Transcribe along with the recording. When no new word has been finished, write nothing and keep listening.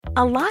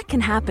A lot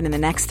can happen in the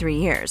next 3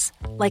 years.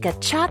 Like a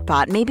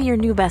chatbot may be your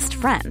new best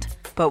friend.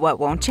 But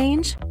what won't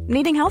change?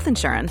 Needing health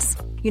insurance.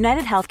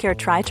 United Healthcare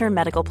Tri-Term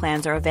Medical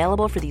Plans are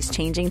available for these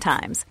changing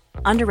times.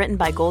 Underwritten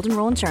by Golden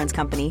Rule Insurance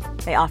Company,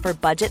 they offer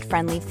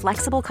budget-friendly,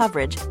 flexible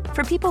coverage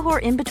for people who are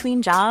in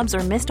between jobs or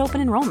missed open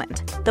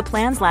enrollment. The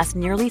plans last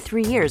nearly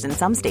 3 years in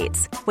some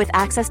states, with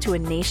access to a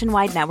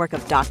nationwide network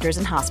of doctors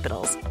and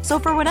hospitals. So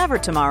for whatever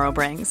tomorrow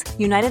brings,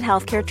 United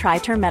Healthcare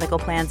Tri-Term Medical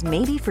Plans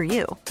may be for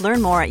you.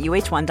 Learn more at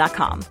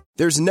uh1.com.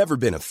 There's never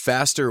been a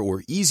faster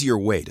or easier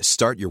way to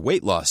start your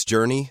weight loss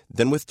journey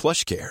than with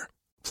PlushCare.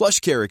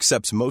 PlushCare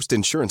accepts most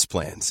insurance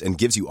plans and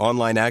gives you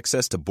online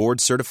access to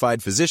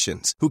board-certified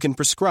physicians who can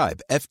prescribe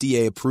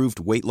FDA-approved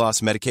weight loss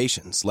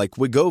medications like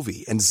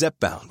Wegovy and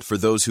Zepbound for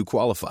those who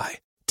qualify.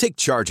 Take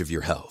charge of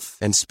your health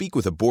and speak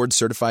with a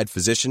board-certified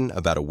physician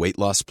about a weight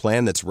loss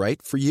plan that's right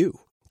for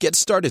you. Get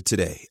started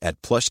today at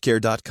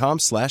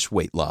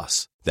plushcare.com/weight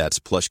loss. That's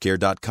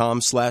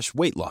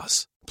plushcare.com/weight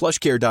loss.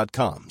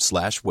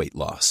 plushcare.com/weight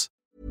loss.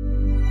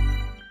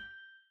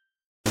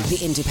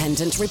 The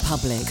Independent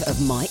Republic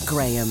of Mike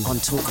Graham on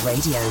Talk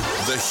Radio.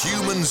 The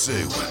Human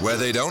Zoo, where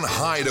they don't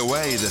hide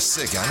away the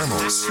sick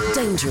animals.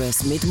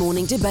 Dangerous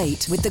mid-morning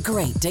debate with the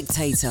great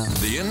dictator.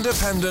 The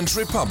Independent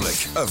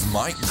Republic of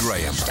Mike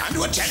Graham. Stand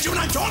to attention when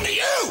I'm talking to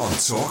you! On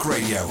Talk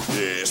Radio.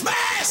 Yes,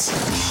 miss!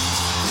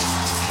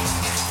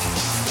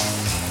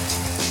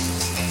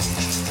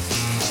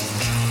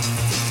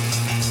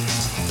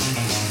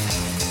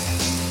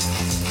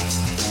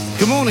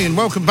 Good morning and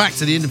welcome back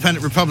to the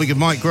Independent Republic of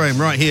Mike Graham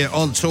right here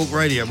on Talk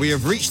Radio. We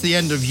have reached the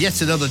end of yet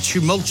another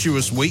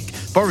tumultuous week.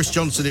 Boris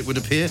Johnson, it would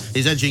appear,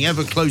 is edging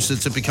ever closer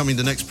to becoming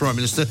the next Prime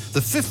Minister,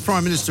 the fifth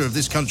Prime Minister of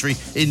this country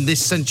in this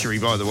century,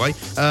 by the way,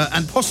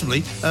 and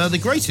possibly the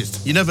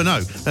greatest. You never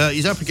know.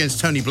 He's up against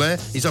Tony Blair,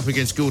 he's up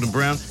against Gordon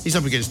Brown, he's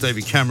up against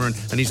David Cameron,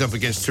 and he's up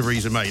against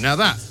Theresa May. Now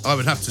that, I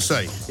would have to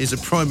say, is a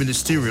prime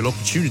ministerial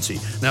opportunity.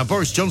 Now,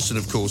 Boris Johnson,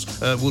 of course,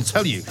 will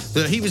tell you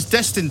that he was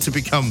destined to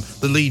become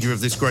the leader of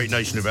this great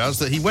nation of ours,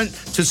 that he went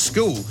to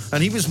school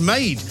and he was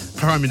made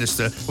Prime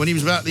Minister when he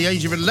was about the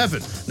age of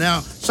 11.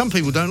 Now, some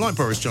people don't like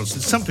Boris Johnson.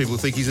 Some people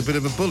think he's a bit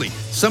of a bully.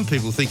 Some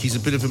people think he's a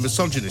bit of a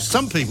misogynist.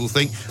 Some people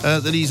think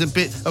that he's a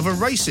bit of a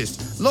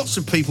racist. Lots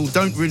of people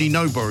don't really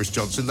know Boris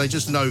Johnson. They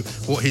just know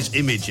what his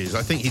image is.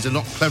 I think he's a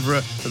lot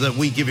cleverer than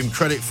we give him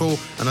credit for,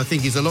 and I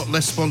think he's a lot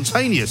less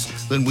spontaneous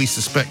than we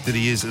suspect that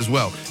he is as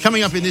well.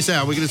 Coming up in this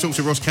hour, we're going to talk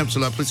to Ross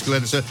Kempsell, our political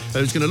editor,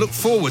 who's going to look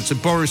forward to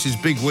Boris's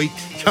big week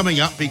coming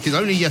up, because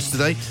only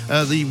yesterday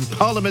the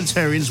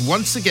parliamentarians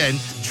once again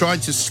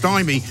tried to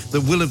stymie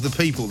the will of the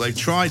people. They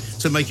tried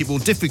to make it more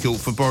difficult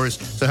for Boris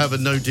to have a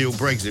no-deal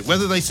Brexit.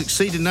 Whether they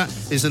succeed in that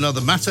is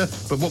another matter,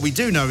 but what we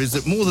do know is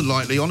that more than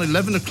likely on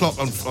 11 o'clock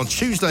on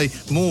Tuesday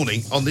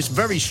morning on this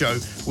very show,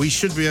 we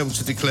should be able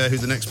to declare who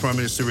the next Prime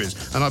Minister is,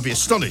 and I'd be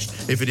astonished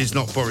if it is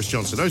not Boris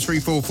Johnson.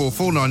 0344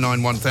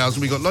 499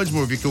 1000. We've got loads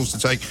more of your calls to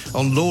take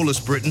on lawless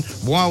Britain,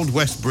 Wild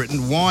West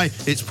Britain, why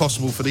it's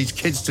possible for these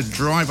kids to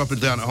drive up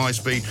and down at high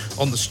speed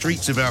on the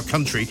streets of our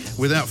country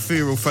without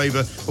fear or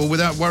favour or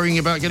without worrying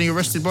about getting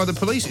arrested by the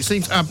police. It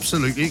seems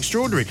absolutely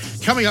extraordinary.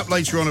 Coming up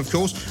later on, of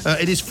course,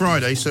 it is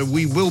Friday, so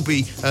we will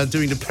be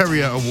doing the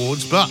Perrier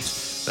Awards, but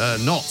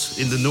not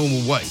in the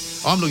normal way.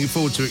 I'm looking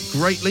forward to it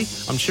greatly.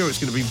 I'm sure it's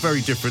going to be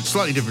very different,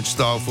 slightly different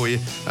style for you,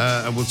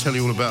 and we'll tell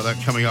you all about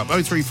that coming up.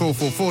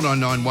 0344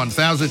 499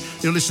 1000.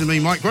 You'll listen to me,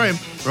 Mike Graham,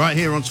 right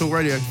here on Talk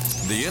Radio.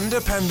 The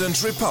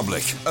Independent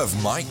Republic of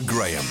Mike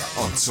Graham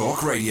on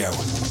Talk Radio.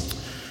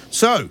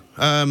 So,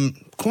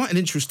 quite an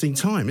interesting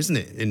time, isn't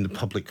it, in the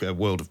public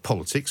world of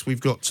politics? We've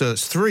got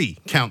three,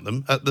 count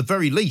them, at the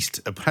very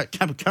least,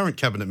 current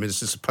cabinet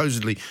ministers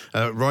supposedly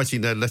writing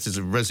their letters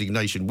of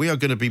resignation. We are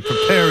going to be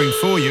preparing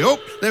for you. Oh,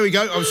 there we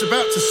go. I was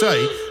about to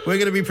say, we're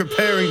going to be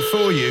preparing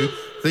for you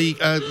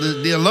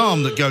the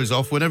alarm that goes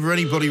off whenever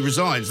anybody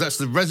resigns. That's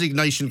the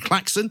resignation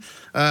klaxon.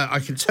 I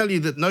can tell you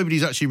that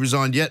nobody's actually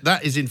resigned yet.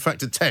 That is, in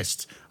fact, a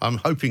test. I'm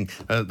hoping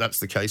that's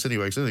the case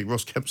anyway, because I think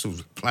Ross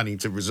Kempsell's planning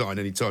to resign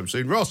anytime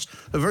soon. Ross,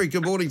 a very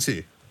good morning to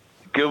you.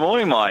 Good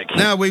morning, Mike.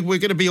 Now, we're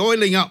going to be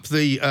oiling up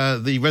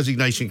the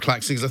resignation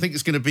klaxon, because I think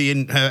it's going to be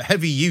in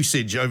heavy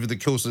usage over the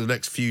course of the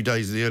next few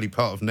days, the early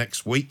part of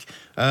next week.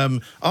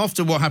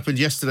 After what happened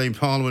yesterday in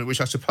Parliament, which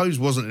I suppose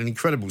wasn't an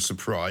incredible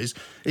surprise,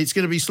 it's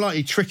going to be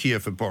slightly trickier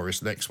for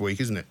Boris next week,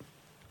 isn't it?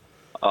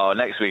 Oh,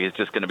 next week is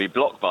just going to be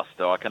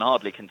blockbuster. I can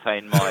hardly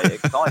contain my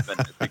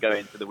excitement as we go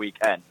into the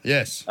weekend.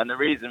 Yes. And the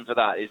reason for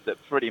that is that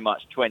pretty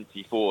much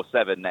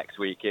 24/7 next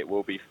week it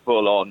will be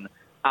full-on,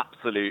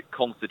 absolute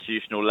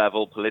constitutional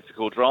level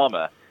political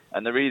drama.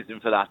 And the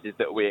reason for that is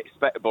that we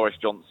expect Boris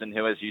Johnson,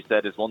 who, as you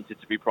said, has wanted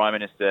to be Prime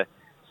Minister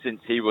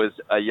since he was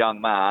a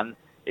young man,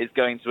 is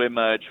going to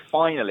emerge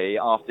finally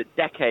after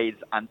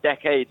decades and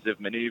decades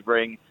of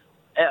manoeuvring.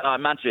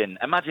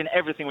 Imagine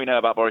everything we know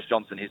about Boris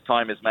Johnson, his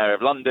time as Mayor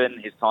of London,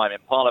 his time in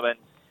Parliament.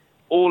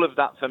 All of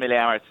that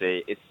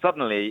familiarity is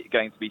suddenly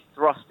going to be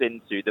thrust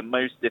into the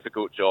most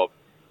difficult job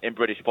in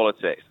British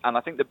politics. And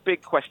I think the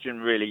big question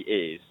really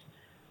is,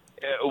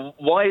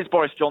 why is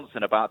Boris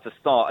Johnson about to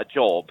start a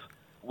job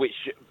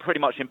which pretty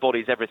much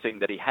embodies everything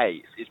that he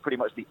hates, is pretty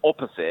much the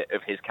opposite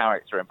of his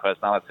character and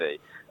personality.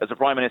 As a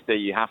Prime Minister,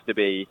 you have to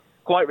be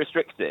quite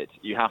restricted.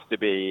 You have to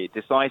be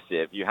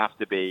decisive. You have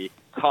to be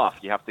tough.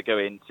 You have to go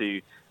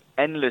into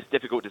endless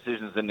difficult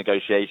decisions and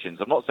negotiations.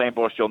 I'm not saying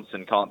Boris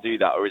Johnson can't do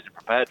that or isn't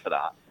prepared for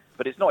that,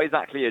 but it's not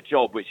exactly a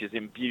job which is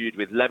imbued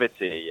with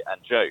levity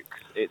and jokes.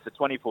 It's a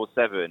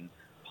 24/7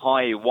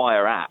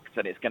 high-wire act,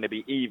 and it's going to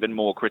be even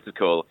more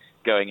critical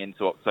going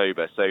into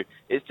October. So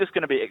it's just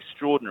going to be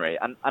extraordinary.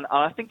 And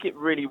I think it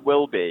really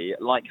will be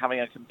like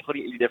having a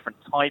completely different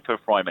type of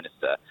Prime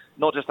Minister,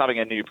 not just having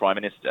a new Prime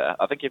Minister.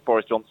 I think if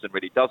Boris Johnson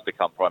really does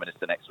become Prime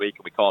Minister next week,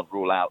 and we can't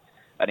rule out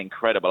an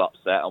incredible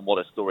upset, and what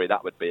a story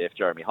that would be if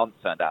Jeremy Hunt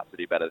turned out to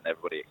do better than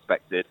everybody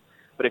expected.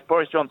 But if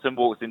Boris Johnson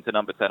walks into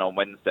number 10 on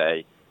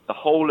Wednesday, the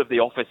whole of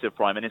the office of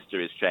Prime Minister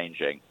is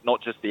changing,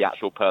 not just the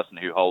actual person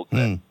who holds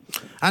it.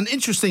 And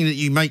interesting that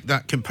you make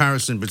that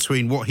comparison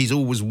between what he's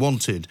always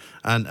wanted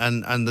and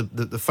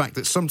the fact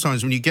that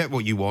sometimes when you get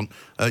what you want,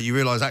 you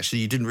realise actually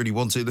you didn't really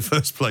want it in the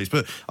first place.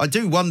 But I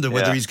do wonder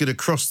whether he's going to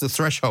cross the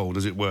threshold,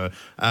 as it were,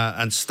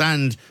 and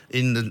stand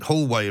in the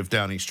hallway of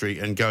Downing Street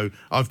and go,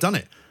 I've done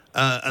it.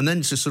 And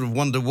then to sort of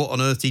wonder what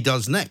on earth he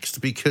does next,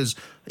 because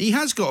he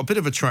has got a bit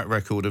of a track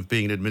record of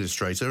being an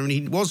administrator, and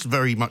he was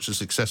very much a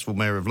successful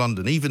mayor of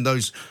London. Even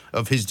those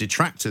of his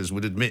detractors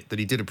would admit that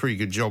he did a pretty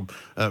good job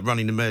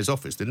running the mayor's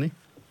office, didn't he?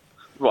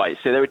 Right,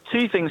 so there are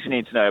two things you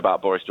need to know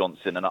about Boris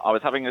Johnson, and I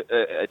was having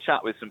a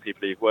chat with some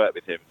people who've worked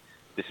with him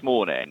this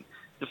morning.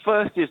 The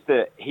first is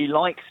that he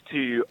likes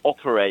to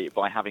operate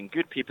by having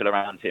good people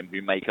around him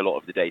who make a lot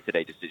of the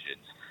day-to-day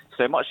decisions.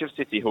 So much of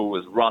City Hall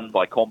was run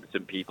by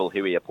competent people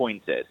who he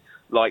appointed,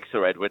 like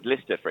Sir Edward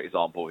Lister, for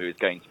example, who is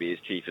going to be his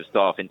chief of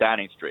staff in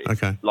Downing Street,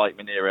 like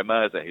Munira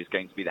Mirza, who's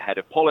going to be the head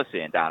of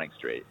policy in Downing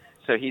Street.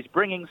 So he's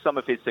bringing some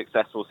of his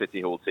successful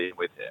City Hall team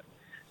with him.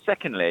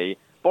 Secondly,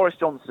 Boris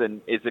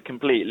Johnson is a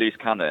complete loose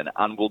cannon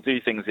and will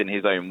do things in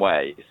his own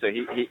way. So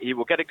he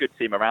will get a good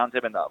team around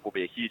him, and that will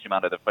be a huge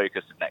amount of the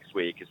focus of next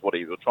week, is what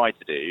he will try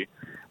to do.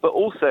 But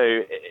also,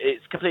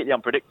 it's completely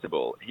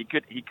unpredictable. He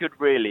could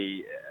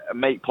really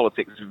make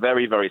politics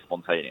very, very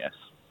spontaneous.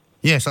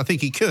 Yes, I think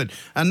he could.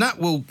 And that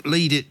will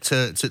lead it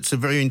to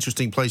very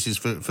interesting places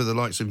for the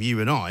likes of you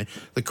and I.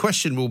 The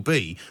question will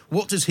be,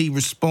 what does he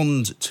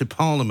respond to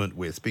Parliament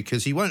with?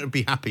 Because he won't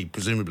be happy,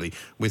 presumably,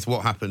 with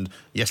what happened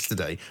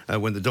yesterday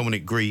when the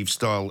Dominic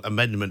Grieve-style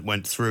amendment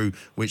went through,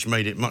 which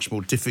made it much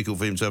more difficult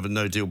for him to have a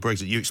no-deal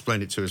Brexit. You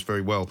explained it to us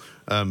very well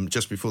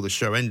just before the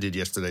show ended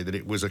yesterday, that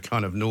it was a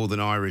kind of Northern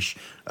Irish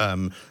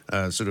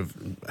sort of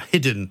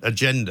hidden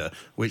agenda,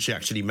 which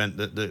actually meant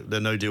that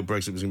the no-deal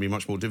Brexit was going to be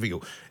much more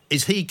difficult.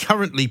 Is he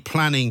currently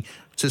planning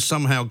to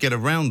somehow get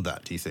around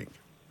that, do you think?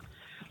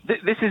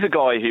 This is a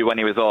guy who, when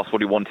he was asked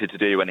what he wanted to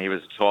do when he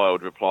was a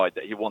child, replied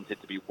that he wanted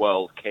to be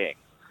world king.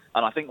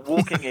 And I think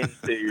walking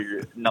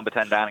into number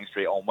 10 Downing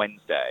Street on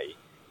Wednesday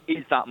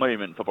is that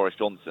moment for Boris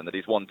Johnson that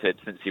he's wanted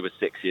since he was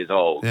 6 years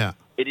old. Yeah.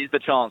 It is the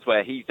chance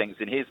where he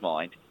thinks in his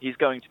mind he's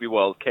going to be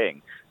world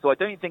king. So I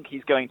don't think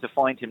he's going to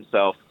find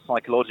himself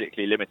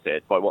psychologically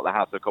limited by what the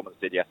House of Commons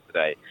did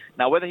yesterday.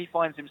 Now, whether he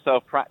finds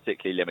himself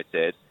practically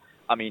limited,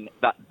 I mean,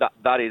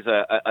 that is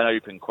an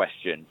open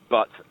question.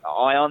 But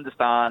I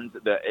understand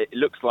that it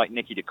looks like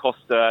Nicky de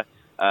Costa,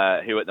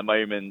 who at the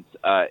moment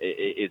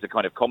is a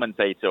kind of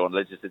commentator on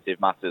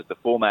legislative matters, the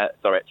former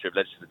Director of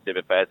Legislative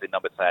Affairs in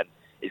number 10,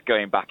 is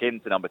going back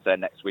into number 10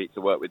 next week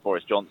to work with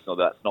Boris Johnson,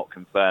 although that's not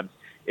confirmed.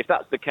 If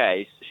that's the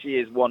case, she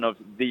is one of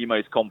the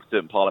most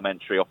competent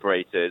parliamentary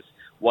operators,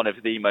 one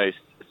of the most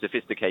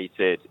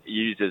sophisticated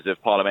users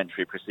of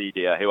parliamentary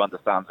procedure, who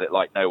understands it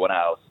like no one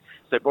else.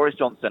 So Boris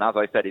Johnson, as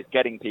I said, is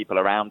getting people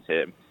around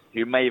him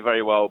who may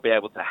very well be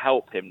able to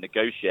help him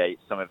negotiate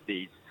some of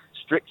these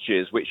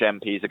strictures which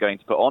MPs are going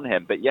to put on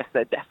him. But yes,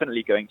 they're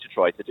definitely going to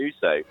try to do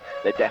so.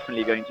 They're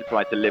definitely going to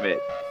try to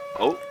limit.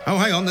 Oh,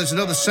 hang on, there's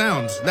another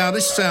sound. Now,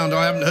 this sound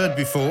I haven't heard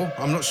before.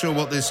 I'm not sure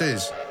what this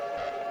is.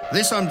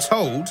 This, I'm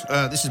told,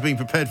 this is being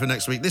prepared for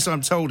next week. This,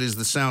 I'm told, is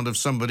the sound of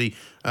somebody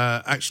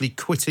actually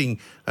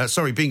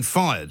being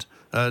fired.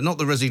 Not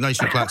the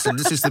resignation klaxon.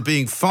 This is the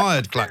being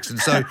fired klaxon.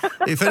 So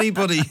if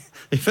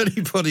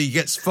anybody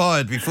gets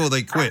fired before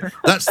they quit,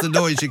 that's the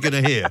noise you're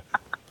going to hear.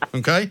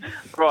 Okay?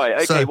 Right,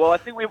 okay. So, well, I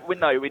think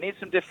we need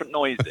some different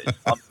noises.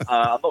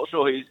 I'm not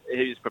sure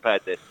who's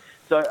prepared this.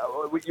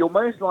 So you're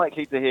most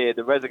likely to hear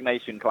the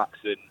resignation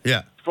klaxon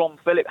from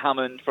Philip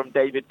Hammond, from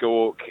David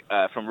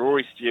Gauke, from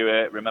Rory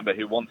Stewart, remember,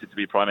 who wanted to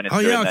be Prime Minister. Oh,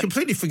 yeah, I've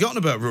completely forgotten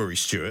about Rory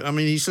Stewart. I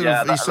mean, he's sort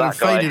of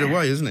faded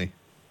away, isn't he?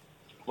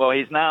 Well,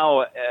 he's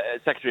now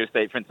Secretary of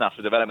State for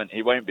International Development.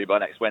 He won't be by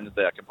next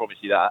Wednesday, I can promise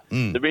you that.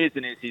 The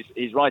reason is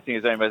he's writing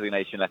his own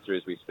resignation letter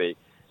as we speak.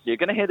 So you're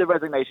going to hear the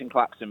resignation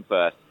klaxon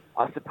first.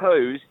 I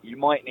suppose you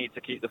might need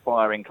to keep the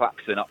firing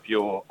klaxon up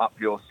your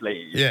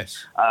sleeve.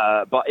 Yes.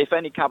 But if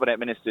any cabinet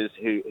ministers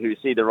who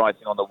see the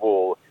writing on the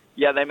wall,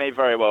 yeah, they may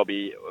very well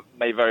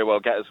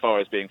get as far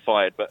as being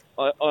fired. But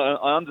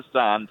I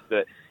understand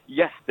that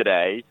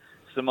yesterday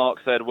Sir Mark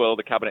Third-World,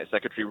 the Cabinet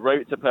Secretary,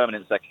 wrote to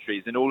permanent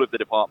secretaries in all of the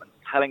departments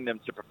telling them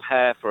to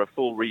prepare for a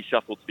full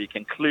reshuffle to be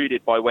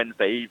concluded by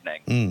Wednesday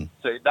evening.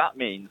 So that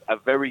means a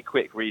very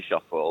quick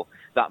reshuffle.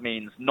 That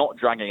means not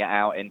dragging it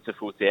out into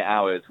 48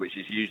 hours, which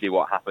is usually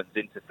what happens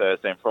into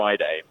Thursday and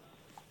Friday.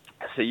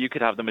 So you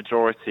could have the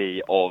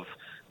majority of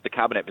the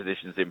Cabinet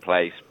positions in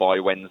place by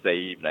Wednesday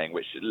evening,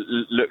 which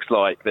looks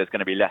like there's going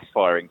to be less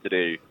firing to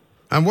do.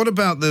 And what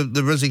about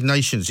the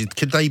resignations?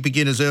 Could they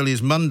begin as early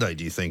as Monday,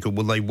 do you think, or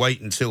will they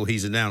wait until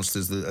he's announced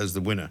as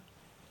the winner?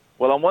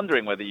 Well, I'm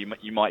wondering whether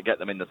you might get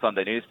them in the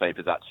Sunday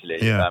newspapers, actually,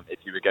 if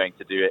you were going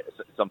to do it,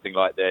 something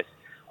like this.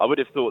 I would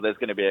have thought there's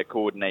going to be a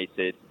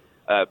coordinated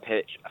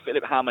pitch.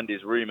 Philip Hammond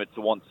is rumoured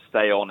to want to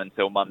stay on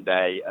until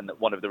Monday, and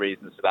one of the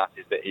reasons for that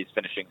is that he's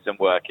finishing some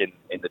work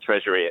in the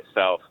Treasury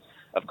itself.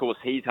 Of course,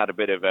 he's had a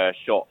bit of a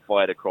shot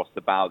fired across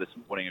the bow this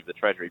morning of the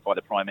Treasury by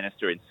the Prime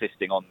Minister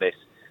insisting on this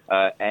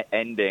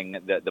ending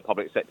the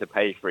public sector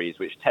pay freeze,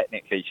 which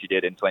technically she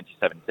did in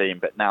 2017,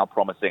 but now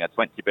promising a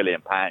 £20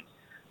 billion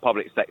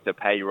public sector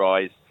pay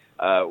rise,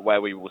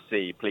 where we will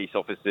see police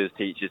officers,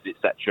 teachers,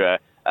 etc.,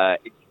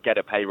 get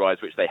a pay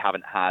rise which they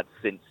haven't had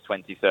since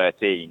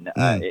 2013.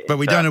 But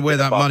we don't know where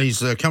that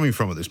money's coming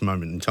from at this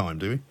moment in time,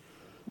 do we?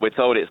 We're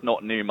told it's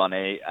not new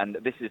money, and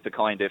this is the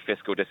kind of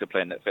fiscal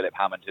discipline that Philip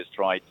Hammond has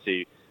tried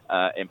to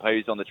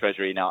impose on the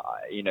Treasury. Now,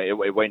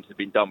 it won't have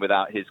been done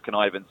without his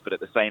connivance, but at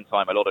the same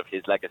time, a lot of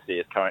his legacy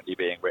is currently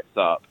being ripped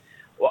up.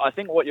 Well, I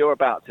think what you're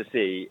about to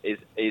see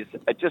is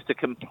just a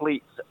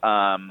complete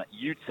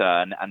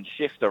U-turn and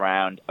shift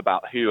around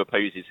about who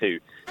opposes who.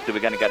 So we're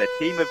going to get a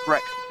team of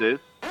Brexiters.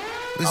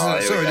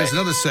 There's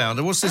another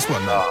sound. What's this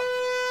one now?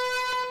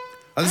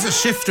 Oh, there's a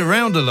shift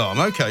around alarm.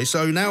 Okay,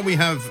 so now we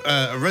have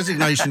a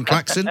resignation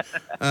klaxon.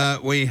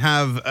 We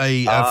have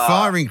a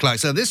firing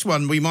klaxon. This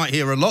one we might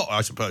hear a lot,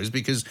 I suppose,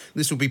 because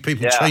this will be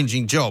people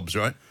changing jobs,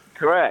 right?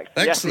 Correct.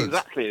 Excellent.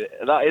 Yes, exactly.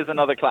 That is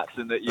another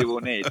klaxon that you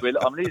will need.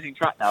 I'm losing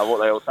track now of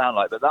what they all sound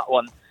like, but that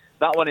one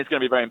is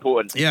going to be very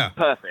important. Yeah.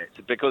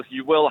 Perfect, because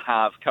you will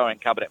have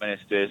current cabinet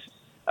ministers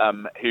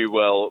who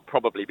will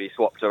probably be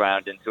swapped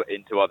around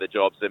into other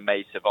jobs and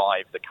may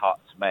survive the cut.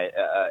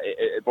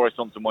 Boris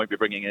Johnson won't be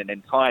bringing in an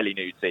entirely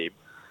new team.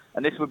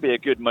 And this would be a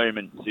good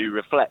moment to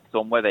reflect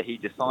on whether he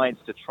decides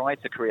to try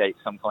to create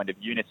some kind of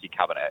unity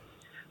cabinet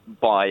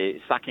by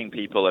sacking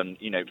people and,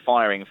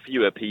 firing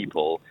fewer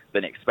people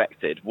than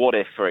expected. What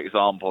if, for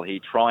example, he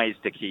tries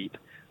to keep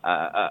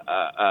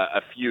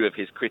a few of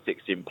his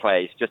critics in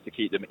place just to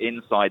keep them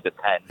inside the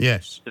tent,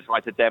 to try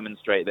to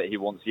demonstrate that he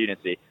wants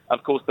unity?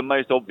 Of course, the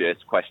most obvious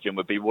question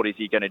would be, what is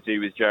he going to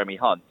do with Jeremy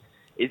Hunt?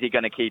 Is he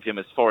going to keep him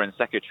as Foreign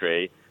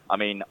Secretary? I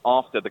mean,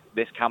 after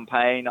this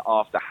campaign,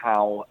 after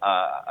how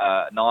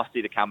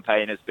nasty the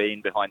campaign has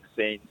been behind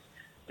the scenes,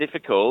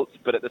 difficult,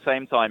 but at the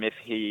same time, if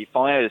he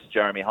fires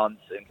Jeremy Hunt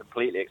and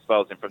completely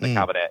expels him from the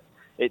cabinet,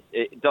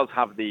 it does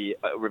have the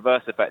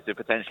reverse effect of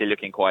potentially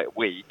looking quite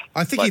weak.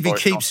 I think if he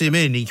keeps him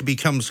in, he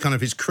becomes kind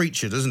of his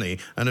creature, doesn't he?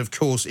 And of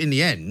course, in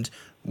the end,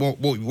 what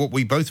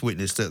we both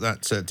witnessed at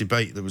that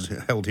debate that was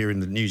held here in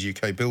the News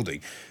UK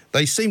building,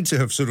 they seemed to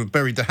have sort of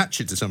buried the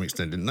hatchet to some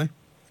extent, didn't they?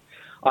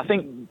 I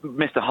think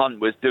Mr. Hunt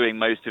was doing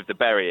most of the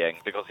burying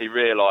because he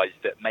realised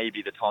that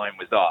maybe the time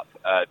was up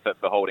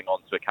for holding on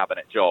to a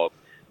cabinet job.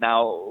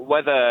 Now,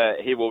 whether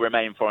he will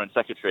remain Foreign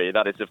Secretary,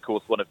 that is, of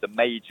course, one of the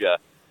major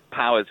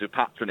powers of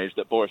patronage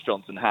that Boris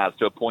Johnson has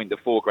to appoint the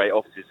four great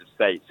offices of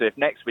state. So if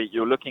next week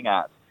you're looking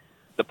at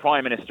the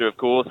Prime Minister, of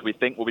course, we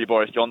think will be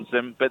Boris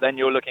Johnson, but then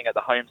you're looking at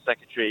the Home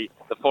Secretary,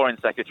 the Foreign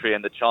Secretary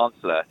and the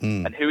Chancellor.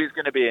 And who is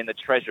going to be in the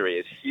Treasury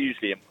is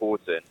hugely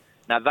important.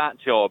 Now, that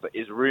job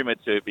is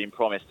rumoured to have been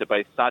promised to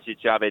both Sajid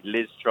Javid,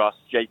 Liz Truss,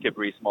 Jacob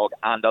Rees-Mogg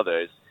and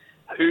others.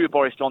 Who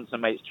Boris Johnson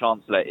makes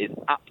Chancellor is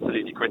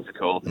absolutely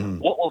critical.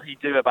 What will he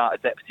do about a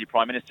Deputy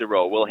Prime Minister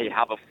role? Will he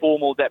have a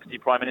formal Deputy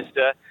Prime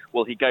Minister?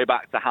 Will he go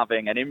back to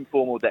having an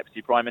informal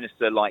Deputy Prime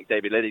Minister like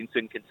David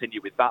Lidington,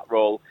 continue with that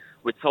role?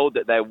 We're told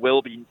that there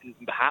will be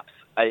perhaps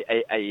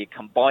a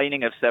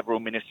combining of several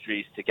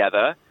ministries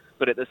together.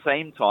 But at the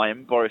same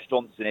time, Boris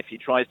Johnson, if he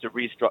tries to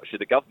restructure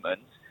the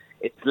government,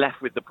 it's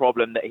left with the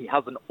problem that he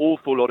has an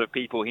awful lot of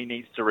people he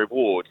needs to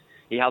reward.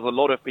 He has a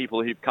lot of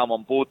people who've come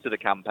on board to the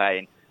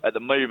campaign. At the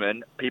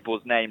moment,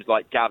 people's names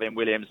like Gavin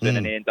Williamson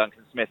and Ian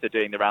Duncan-Smith are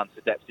doing the rounds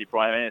to Deputy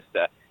Prime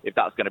Minister, if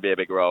that's going to be a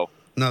big role.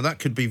 No, that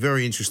could be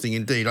very interesting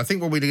indeed. I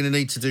think what we're going to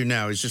need to do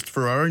now is just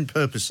for our own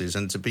purposes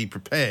and to be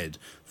prepared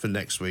for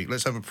next week,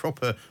 let's have a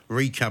proper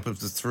recap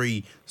of the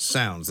three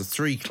sounds, the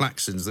three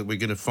klaxons that we're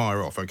going to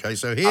fire off, OK?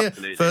 So here,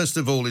 Absolutely. First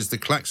of all, is the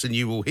klaxon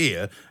you will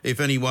hear if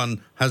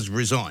anyone has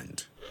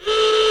resigned.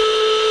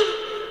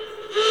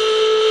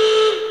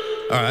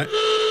 All right.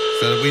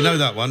 So we know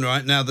that one,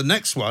 right? Now, the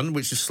next one,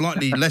 which is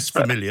slightly less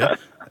familiar,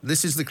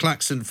 this is the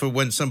klaxon for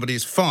when somebody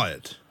is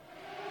fired.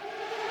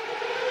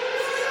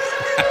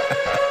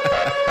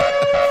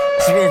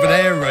 It's more of an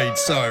air raid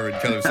siren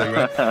kind of thing,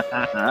 right?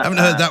 I haven't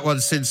heard that one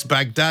since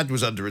Baghdad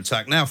was under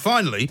attack. Now,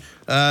 finally,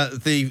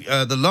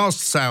 the last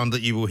sound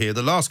that you will hear,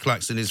 the last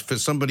klaxon, is for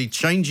somebody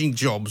changing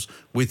jobs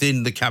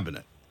within the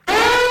cabinet.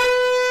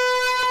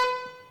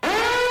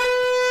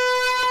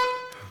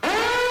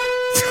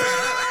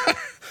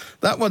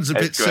 That one's a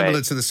bit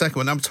similar to the second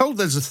one. I'm told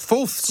there's a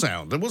fourth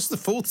sound. And what's the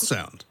fourth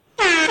sound?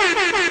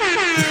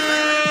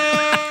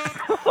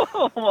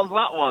 What's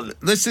that one?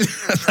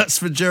 That's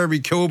for Jeremy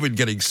Corbyn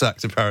getting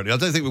sacked, apparently. I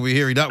don't think we'll be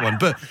hearing that one.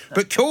 But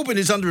Corbyn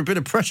is under a bit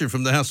of pressure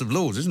from the House of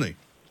Lords, isn't he?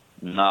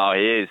 No,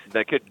 he is.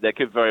 There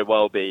could very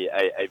well be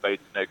a vote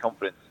of no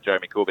confidence in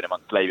Jeremy Corbyn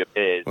amongst Labour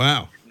peers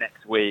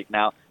next week.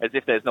 Now, as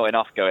if there's not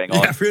enough going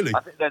on. Yeah, really. I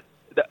think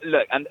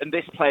look, and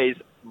this plays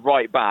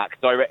right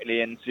back directly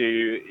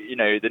into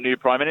the new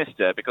Prime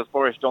Minister, because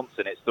Boris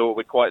Johnson, it's thought,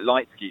 would quite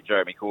like to keep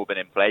Jeremy Corbyn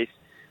in place.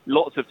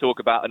 Lots of talk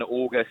about an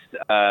autumn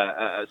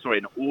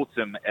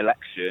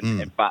election.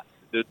 In fact,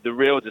 the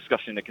real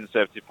discussion in the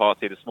Conservative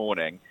Party this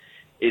morning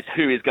is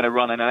who is going to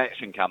run an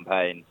election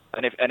campaign.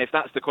 And if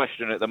that's the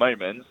question at the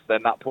moment,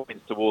 then that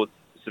points towards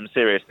some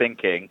serious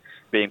thinking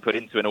being put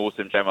into an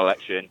autumn general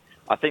election.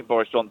 I think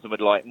Boris Johnson would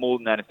like, more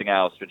than anything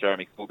else, for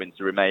Jeremy Corbyn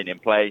to remain in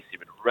place. He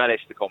would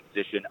relish the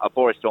competition. A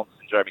Boris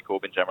Johnson-Jeremy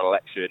Corbyn general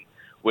election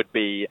would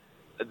be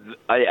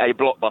a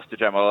blockbuster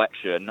general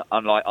election,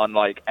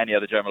 unlike any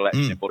other general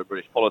election in modern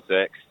British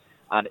politics.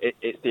 And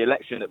it's the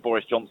election that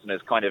Boris Johnson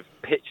has kind of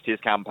pitched his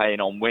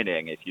campaign on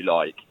winning, if you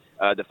like.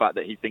 The fact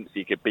that he thinks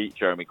he could beat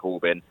Jeremy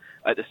Corbyn.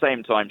 At the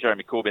same time,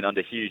 Jeremy Corbyn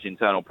under huge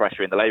internal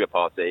pressure in the Labour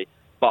Party,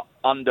 but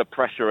under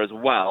pressure as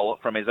well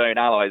from his own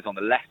allies on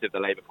the left of the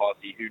Labour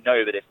Party, who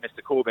know that if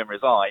Mr Corbyn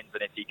resigns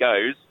and if he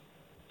goes,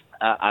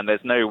 and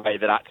there's no way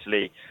that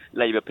actually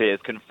Labour peers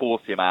can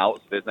force him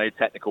out, there's no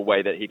technical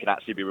way that he can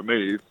actually be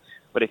removed,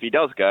 but if he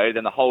does go,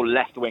 then the whole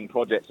left-wing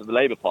project of the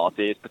Labour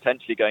Party is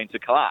potentially going to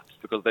collapse,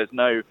 because there's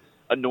no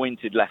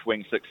anointed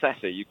left-wing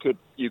successor. You could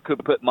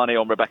put money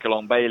on Rebecca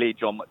Long-Bailey,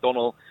 John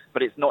McDonnell,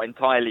 but it's not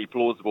entirely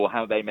plausible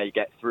how they may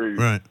get through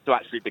to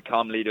actually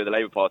become leader of the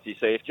Labour Party.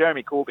 So if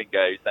Jeremy Corbyn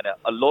goes, then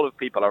a lot of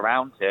people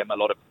around him, a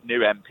lot of new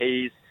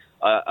MPs,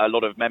 a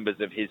lot of members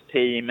of his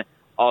team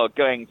are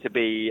going to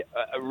be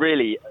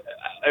really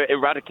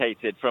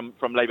eradicated from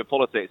Labour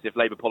politics. If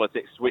Labour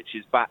politics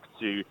switches back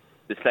to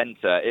the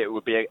centre, it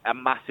would be a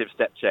massive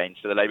step change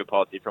for the Labour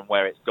Party from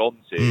where it's gone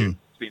to.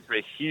 It's been through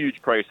a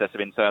huge process of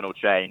internal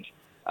change.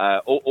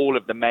 All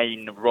of the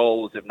main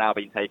roles have now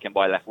been taken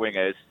by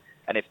left-wingers.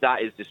 And if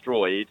that is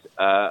destroyed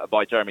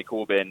by Jeremy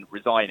Corbyn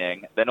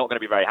resigning, they're not going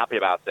to be very happy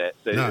about it.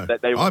 So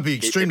I'd be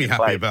extremely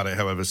happy about it,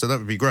 however, so that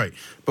would be great.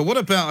 But what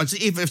about, as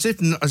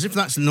if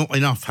that's not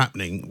enough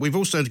happening, we've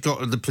also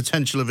got the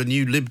potential of a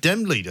new Lib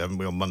Dem leader, haven't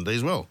we, on Monday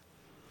as well?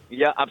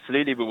 Yeah,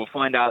 absolutely. We will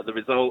find out the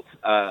result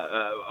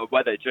of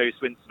whether Joe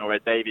Swinson or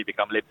Ed Davey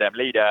become Lib Dem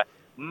leader.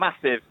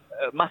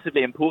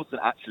 Massively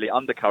important, actually,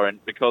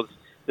 undercurrent, because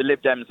the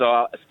Lib Dems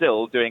are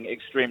still doing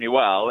extremely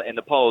well in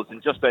the polls.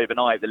 And just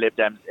overnight, the Lib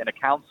Dems in a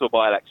council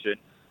by-election,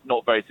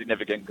 not very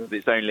significant because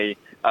it's only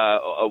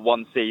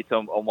one seat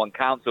on one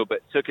council,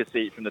 but took a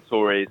seat from the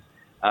Tories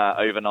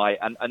overnight.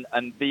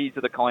 And these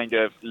are the kind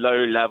of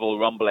low-level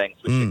rumblings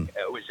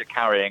which are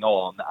carrying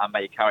on and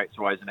may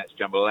characterise the next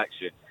general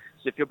election.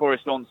 So if you're Boris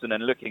Johnson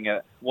and looking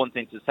at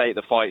wanting to take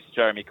the fight to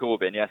Jeremy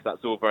Corbyn, yes,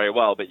 that's all very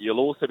well, but you'll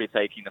also be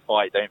taking the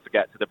fight, don't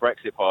forget, to the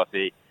Brexit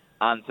Party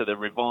and to the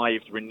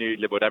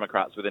renewed Liberal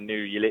Democrats with a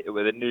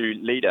new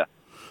leader.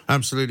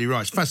 Absolutely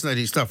right. It's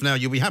fascinating stuff. Now,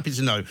 you'll be happy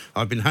to know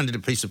I've been handed a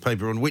piece of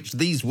paper on which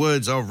these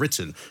words are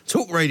written.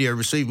 Talk Radio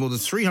received more than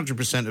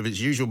 300% of its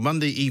usual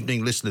Monday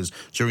evening listeners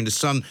during the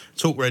Sun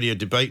Talk Radio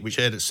debate, which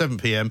aired at 7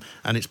 p.m,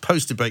 and its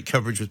post-debate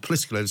coverage with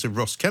political editor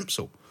Ross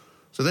Kempsell.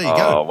 So there you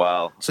go. Oh,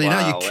 wow. So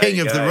now you're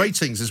king of the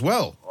ratings as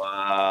well.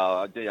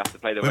 Wow. Do you have to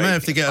play the We may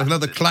have to get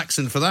another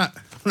Klaxon for that.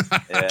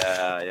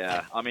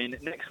 Yeah. I mean,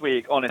 next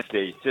week,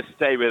 honestly, just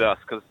stay with us,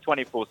 because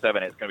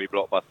 24/7 it's going to be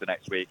blockbuster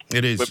next week.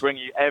 It is. We'll bring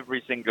you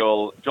every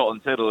single jot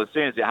and tittle as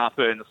soon as it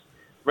happens.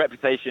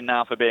 Reputation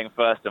now for being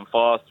first and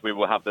fast. We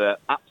will have the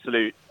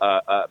absolute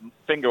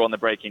finger on the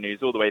breaking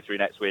news all the way through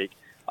next week.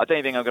 I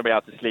don't think I'm going to be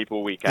able to sleep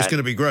all weekend. It's going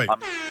to be great.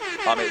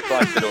 I'm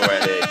excited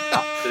already.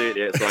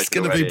 Absolutely excited. It's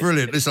going to be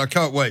brilliant. Listen, I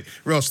can't wait.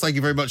 Ross, thank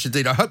you very much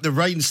indeed. I hope the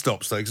rain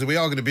stops, though, because we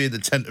are going to be in the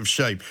tent of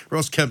shame.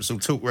 Ross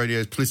Kempsell, Talk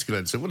Radio's political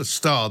editor. What a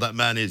star that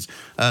man is.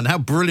 And how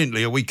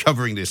brilliantly are we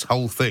covering this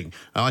whole thing?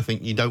 I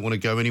think you don't want to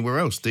go anywhere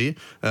else, do you?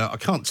 I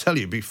can't tell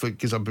you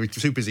because I'm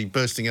too busy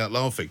bursting out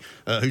laughing,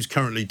 who's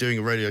currently doing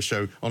a radio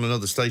show on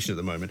another station at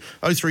the moment.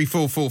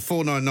 0344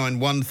 499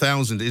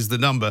 1000 is the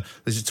number.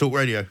 This is Talk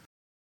Radio.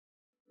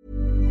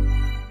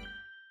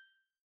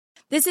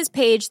 This is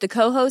Paige, the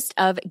co-host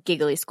of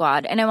Giggly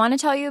Squad, and I want to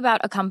tell you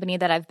about a company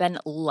that I've been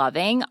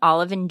loving,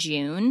 Olive &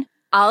 June.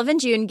 Olive &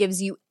 June gives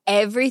you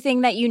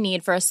everything that you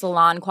need for a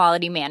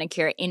salon-quality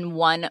manicure in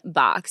one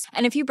box.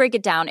 And if you break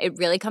it down, it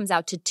really comes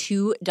out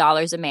to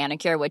 $2 a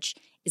manicure, which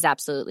is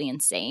absolutely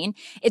insane.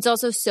 It's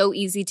also so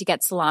easy to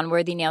get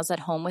salon-worthy nails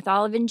at home with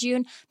Olive &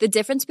 June. The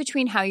difference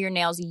between how your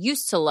nails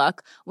used to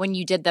look when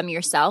you did them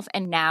yourself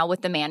and now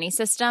with the Mani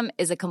system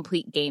is a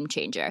complete game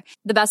changer.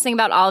 The best thing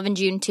about Olive &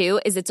 June, too,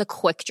 is it's a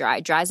quick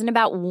dry. Dries in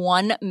about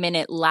 1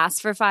 minute,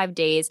 lasts for 5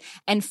 days,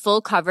 and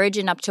full coverage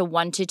in up to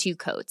 1 to 2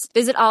 coats.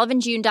 Visit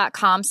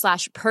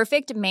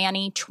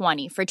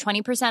oliveandjune.com/perfectmani20 for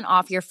 20%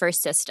 off your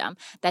first system.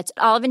 That's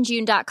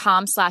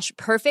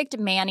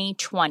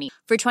oliveandjune.com/perfectmani20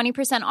 for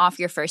 20% off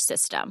your first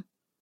system.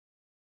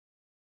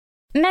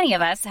 Many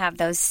of us have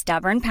those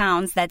stubborn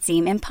pounds that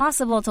seem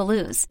impossible to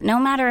lose, no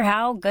matter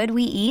how good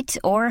we eat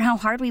or how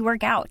hard we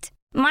work out.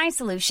 My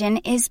solution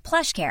is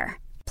PlushCare.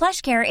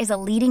 PlushCare is a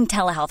leading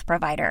telehealth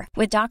provider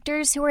with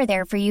doctors who are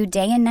there for you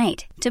day and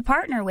night to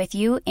partner with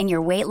you in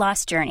your weight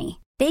loss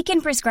journey. They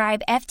can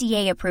prescribe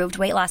FDA-approved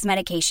weight loss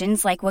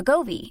medications like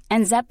Wegovy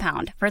and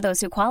Zepbound for those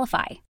who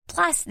qualify.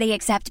 Plus, they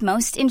accept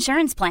most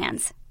insurance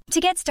plans. To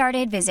get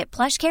started, visit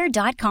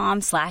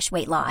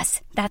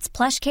plushcare.com/weightloss. That's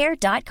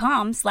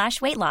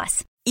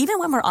plushcare.com/weightloss. Even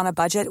when we're on a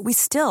budget, we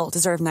still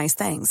deserve nice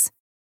things.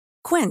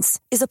 Quince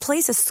is a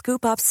place to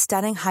scoop up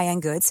stunning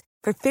high-end goods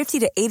for 50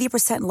 to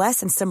 80% less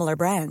than similar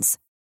brands.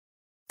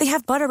 They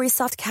have buttery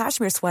soft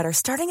cashmere sweaters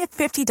starting at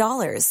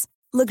 $50,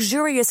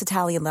 luxurious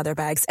Italian leather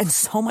bags, and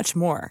so much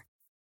more.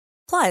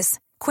 Plus,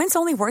 Quince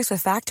only works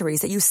with factories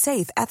that use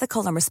safe,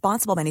 ethical, and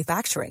responsible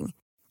manufacturing.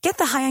 Get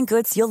the high-end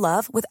goods you'll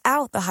love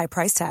without the high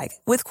price tag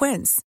with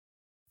Quince.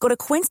 Go to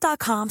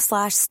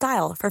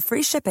quince.com/style for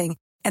free shipping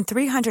and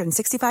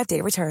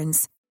 365-day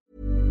returns.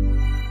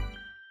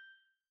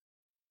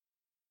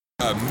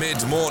 A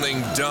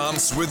mid-morning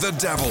dance with the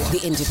devil.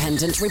 The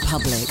Independent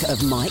Republic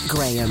of Mike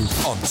Graham.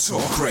 On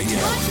Talk Radio.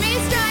 Watch me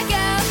strike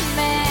out a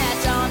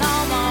match on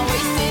all my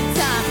wasted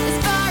time. As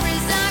far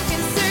as I'm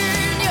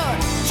concerned, you're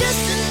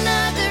just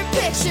another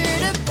picture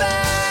to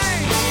burn.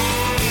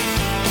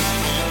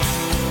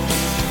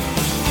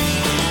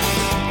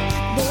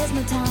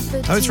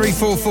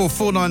 0344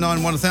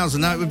 499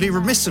 1000. Now, it would be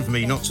remiss of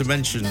me not to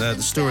mention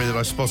the story that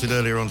I spotted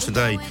earlier on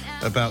today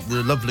about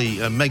the lovely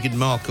Meghan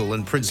Markle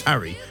and Prince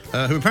Harry,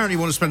 who apparently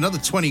want to spend another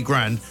 20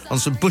 grand on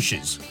some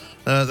bushes.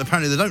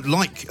 Apparently they don't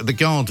like the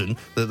garden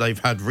that they've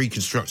had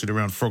reconstructed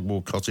around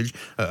Frogmore Cottage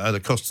at a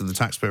cost to the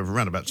taxpayer of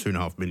around about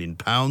 £2.5 million.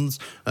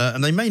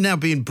 And they may now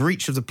be in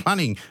breach of the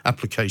planning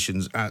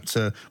applications at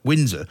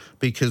Windsor,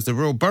 because the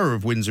Royal Borough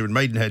of Windsor and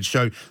Maidenhead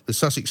show the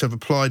Sussex have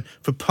applied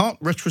for part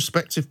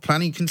retrospective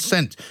planning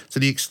consent to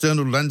the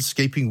external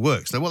landscaping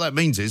works. Now, what that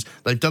means is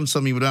they've done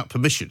something without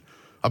permission.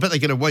 I bet they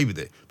get away with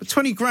it. But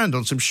 20 grand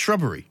on some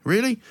shrubbery,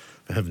 really?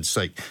 For heaven's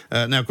sake.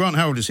 Now, Grant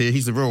Harold is here.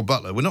 He's the royal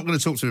butler. We're not going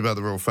to talk to him about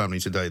the royal family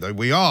today, though.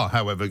 We are,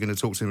 however, going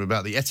to talk to him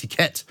about the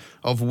etiquette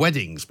of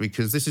weddings,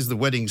 because this is the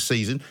wedding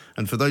season.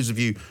 And for those of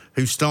you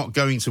who start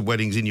going to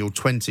weddings in your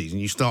 20s and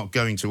you start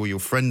going to all your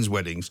friends'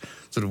 weddings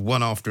sort of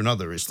one after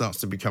another, it starts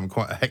to become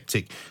quite a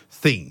hectic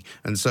thing.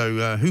 And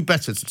so who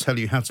better to tell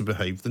you how to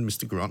behave than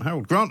Mr. Grant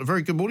Harold? Grant, a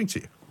very good morning to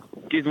you.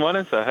 Good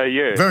morning, sir. How are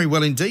you? Very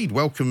well indeed.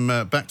 Welcome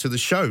back to the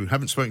show.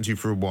 Haven't spoken to you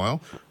for a while.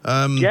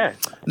 Yeah.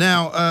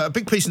 Now, a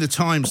big piece in the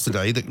Times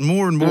today that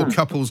more and more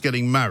couples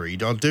getting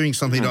married are doing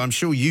something that I'm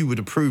sure you would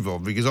approve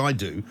of, because I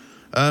do.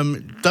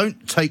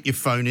 Don't take your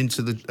phone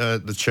into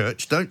the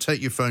church. Don't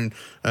take your phone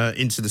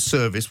into the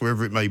service,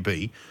 wherever it may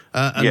be,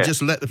 and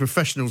just let the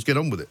professionals get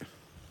on with it.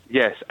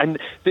 Yes, and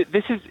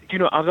this is,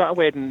 I was at a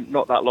wedding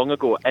not that long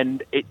ago,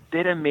 and it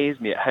did amaze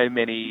me at how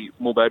many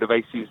mobile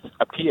devices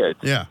appeared.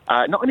 Yeah.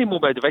 Not only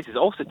mobile devices,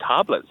 also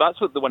tablets.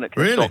 That's what the one that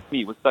kind of shocked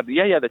me was suddenly,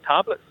 the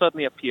tablets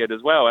suddenly appeared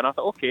as well, and I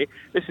thought, okay,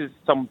 this is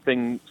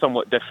something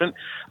somewhat different.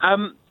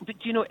 But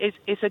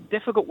it's a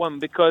difficult one,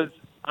 because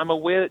I'm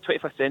aware that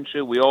 21st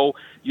century we all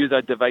use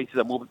our devices,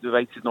 our mobile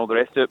devices, and all the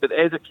rest of it. But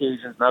there is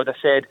occasions now, as I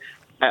said,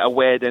 at a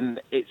wedding,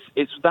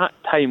 it's that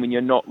time when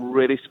you're not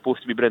really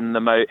supposed to be bringing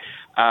them out.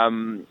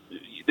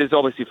 There's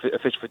obviously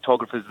official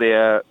photographers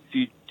there.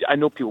 So I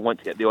know people want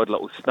to get the odd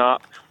little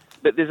snap,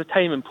 but there's a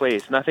time and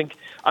place. And I think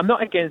I'm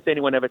not against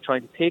anyone ever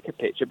trying to take a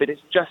picture, but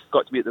it's just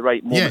got to be at the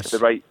right moment, at the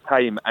right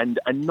time, and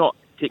not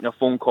taking a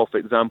phone call, for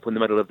example, in the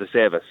middle of the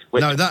service.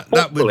 No,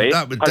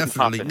 that would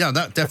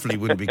definitely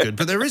wouldn't be good.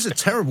 But there is a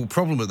terrible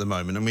problem at the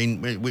moment. I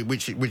mean,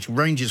 which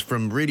ranges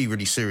from really,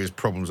 really serious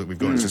problems that we've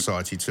got in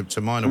society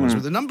to minor ones.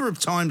 But the number of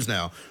times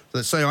now,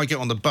 let's say I get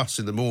on the bus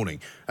in the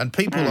morning and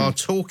people are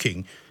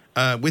talking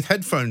with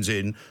headphones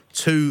in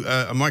to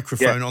a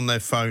microphone on their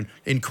phone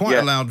in quite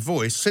a loud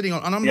voice, sitting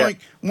on, and I'm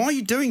like, why are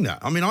you doing that?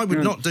 I mean, I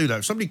would not do that.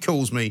 If somebody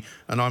calls me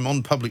and I'm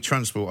on public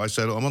transport, I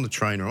say, look, I'm on the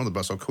train or on the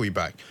bus, I'll call you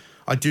back.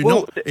 I do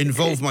not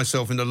involve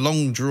myself in a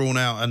long,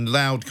 drawn-out and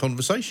loud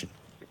conversation.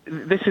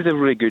 This is a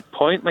really good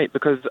point, mate,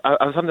 because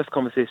I was having this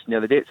conversation the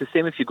other day. It's the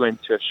same if you go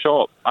into a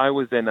shop. I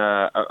was in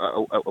a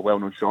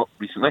well-known shop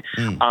recently,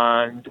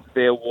 and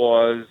there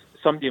was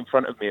somebody in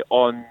front of me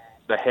on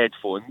the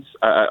headphones,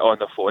 on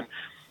the phone,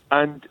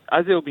 and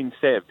as they were being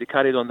served, they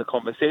carried on the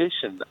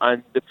conversation,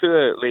 and the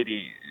poor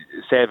lady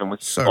serving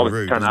was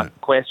obviously trying to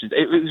ask questions.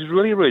 It was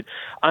really rude,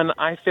 and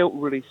I felt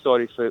really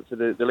sorry for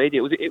the lady.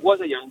 It was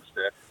a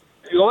youngster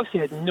who obviously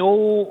had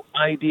no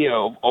idea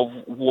of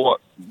what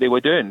they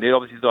were doing. They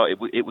obviously thought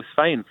it was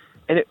fine.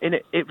 And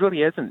it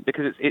really isn't,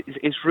 because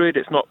it's rude,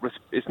 it's not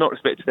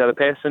respect to the other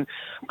person.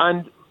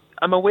 And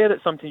I'm aware that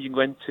sometimes you can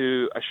go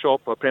into a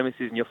shop or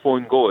premises and your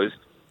phone goes,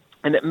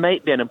 and it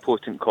might be an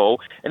important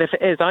call. And if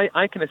it is, I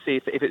kind of say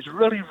if it's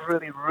really,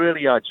 really,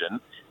 really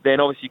urgent, then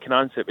obviously you can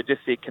answer it, but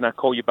just say, can I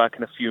call you back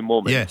in a few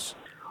moments? Yes.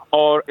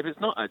 Or if it's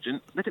not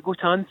urgent, let it go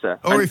to answer.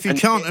 Or if you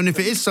can't, and if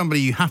it is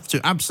somebody you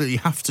absolutely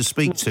have to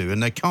speak to,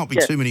 and there can't be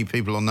too many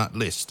people on that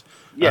list,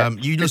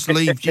 you just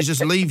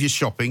leave your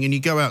shopping and you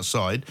go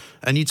outside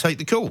and you take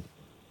the call.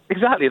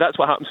 Exactly, that's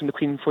what happens when the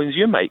Queen phones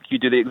you, Mike. You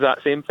do the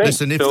exact same thing.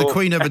 Listen, if the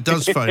Queen ever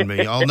does phone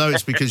me, I'll know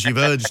it's because you've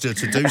urged her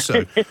to do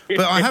so.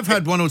 But I have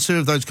had one or two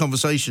of those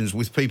conversations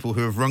with people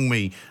who have rung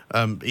me,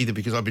 either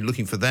because I've been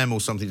looking for them or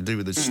something to do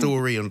with the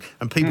story, and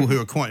people who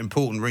are quite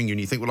important ring you,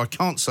 and you think, well, I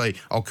can't say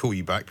I'll call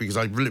you back because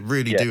I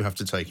really do have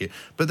to take it.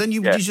 But then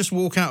you just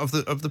walk out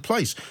of the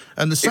place.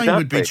 And the same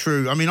would be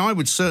true. I mean, I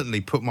would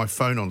certainly put my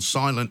phone on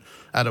silent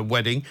at a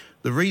wedding.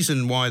 The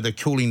reason why they're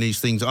calling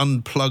these things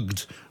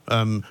unplugged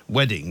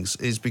weddings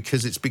is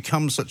because it's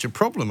become such a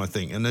problem, I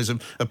think. And there's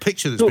a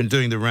picture that's been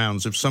doing the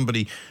rounds of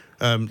somebody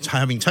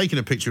having taken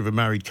a picture of a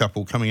married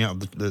couple coming out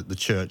of the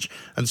church,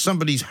 and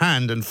somebody's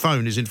hand and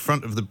phone is in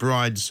front of the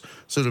bride's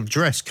sort of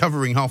dress,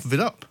 covering half of it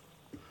up.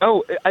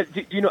 Oh,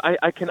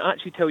 I can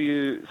actually tell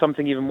you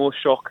something even more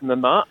shocking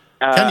than that.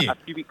 Can you? A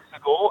few weeks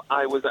ago,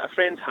 I was at a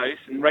friend's house,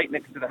 and right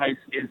next to the house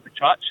is the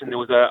church, and there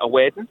was a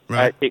wedding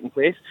taking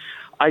place.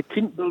 I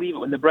couldn't believe it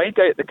when the bride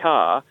got out the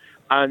car,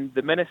 and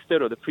the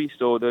minister or the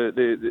priest or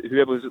the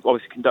whoever was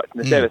obviously conducting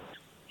the service,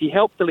 he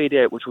helped the lady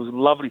out, which was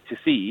lovely to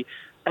see,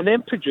 and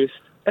then produced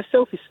a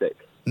selfie stick.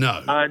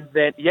 No. And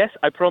then, yes,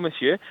 I promise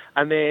you,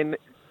 and then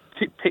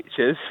took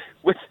pictures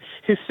with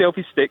his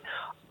selfie stick.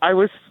 I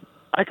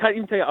can't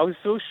even tell you, I was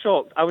so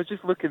shocked. I was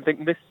just looking,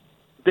 thinking, this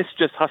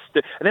just has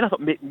to... And then I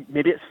thought,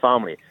 maybe it's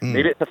family.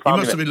 Maybe it's a family.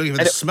 You must have been looking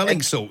for the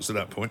smelling salts at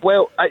that point.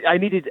 Well, I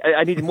needed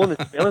more than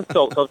smelling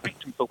salts. I was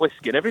reaching for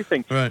whiskey and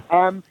everything. Right.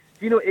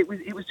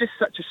 It was just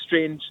such a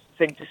strange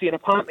thing to see. And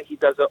apparently he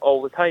does it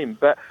all the time.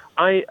 But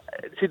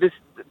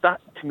that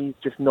to me is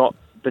just not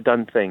the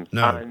done thing.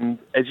 No. And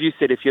as you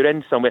said, if you're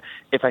in somewhere,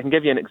 if I can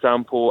give you an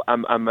example,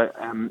 I'm at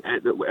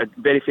a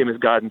very famous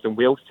gardens in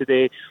Wales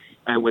today,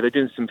 where they're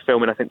doing some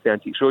filming, I think, the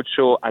Antiques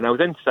Roadshow, and I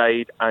was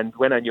inside, and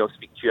when I knew I'll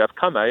speak to you, I've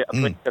come out,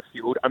 I've went to a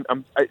field,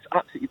 it's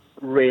absolutely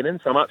raining,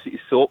 so I'm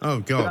absolutely soaked. Oh,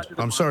 God,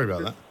 I'm sorry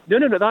about that.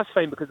 No, that's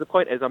fine, because the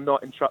point is I'm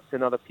not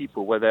interrupting other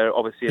people where they're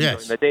obviously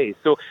enjoying their day.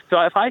 So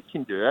if I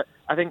can do it,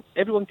 I think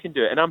everyone can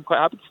do it, and I'm quite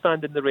happy to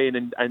stand in the rain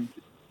and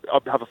I'll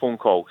have a phone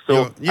call.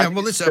 So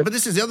but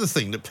this is the other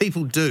thing that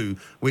people do,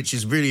 which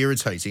is really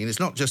irritating, and it's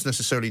not just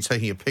necessarily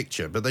taking a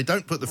picture, but they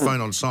don't put the phone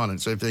on silent,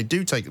 so if they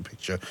do take a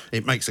picture,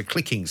 it makes a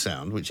clicking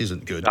sound, which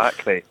isn't good.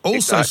 Exactly.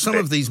 Also, some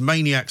of these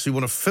maniacs who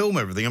want to film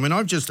everything, I mean,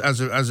 I've just,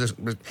 as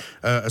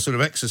a sort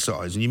of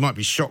exercise, and you might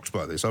be shocked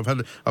by this, I've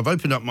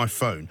opened up my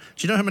phone.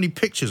 Do you know how many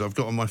pictures I've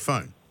got on my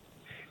phone?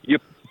 You're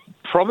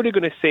probably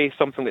going to say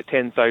something like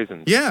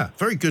 10,000. Yeah,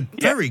 very good,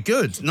 very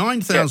good.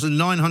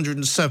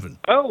 9,907.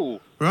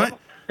 Oh. Right?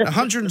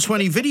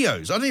 120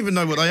 videos. I don't even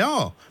know what they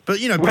are. But,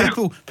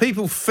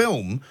 people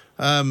film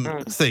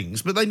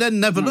things, but they then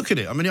never look at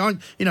it. I mean,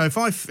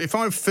 if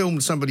I've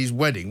filmed somebody's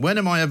wedding, when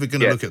am I ever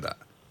going to look at that?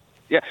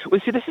 Yeah,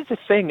 well, see, this is the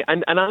thing,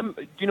 and I'm,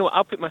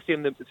 I'll put myself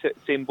in the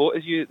same boat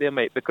as you there,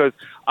 mate, because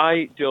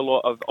I do a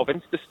lot of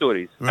Insta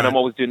stories, and I'm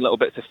always doing little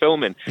bits of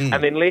filming.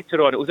 And then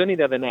later on, it was only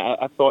the other night,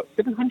 I thought,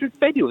 700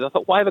 videos? I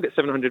thought, why have I got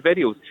 700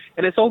 videos?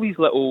 And it's all these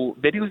little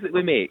videos that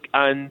we make,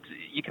 and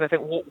you kind of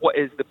think, what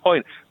is the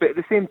point? But at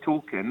the same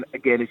token,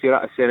 again, if you're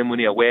at a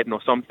ceremony, a wedding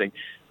or something,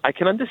 I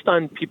can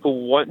understand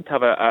people wanting to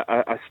have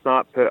a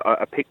snap,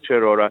 a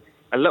picture or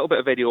a little bit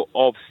of video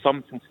of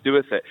something to do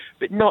with it,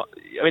 but not,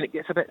 it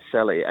gets a bit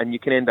silly, and you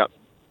can end up,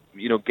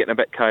 getting a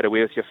bit carried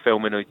away with your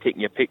filming or taking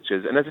your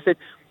pictures. And as I said,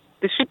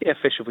 there should be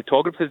official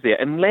photographers there,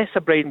 unless a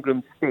bride and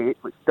groom state,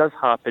 which does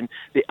happen,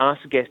 they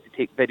ask the guests to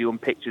take video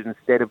and pictures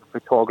instead of a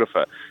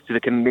photographer, so they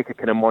can make a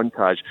kind of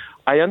montage.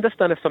 I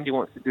understand if somebody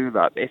wants to do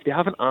that, but if they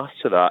haven't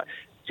asked for that,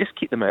 just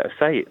keep them out of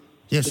sight.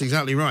 Yes,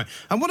 exactly right.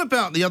 And what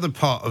about the other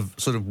part of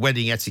sort of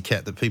wedding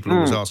etiquette that people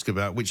always ask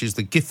about, which is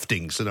the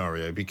gifting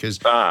scenario? Because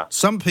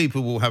some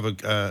people will have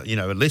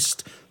a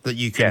list that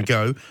you can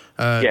go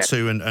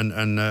to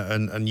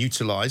and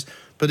utilise.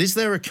 But is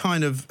there a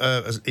kind of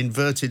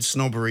inverted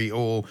snobbery,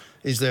 or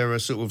is there a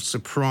sort of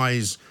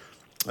surprise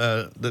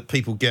that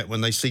people get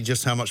when they see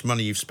just how much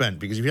money you've spent?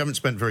 Because if you haven't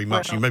spent very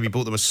much, you maybe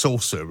bought them a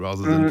saucer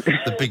rather than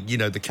the big,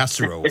 the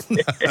casserole.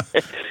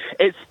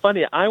 It's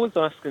funny. I was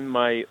asking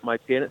my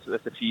parents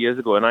this a few years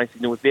ago, and I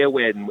said, with their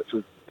wedding, which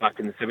was back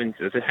in the 70s,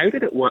 I said, how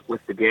did it work with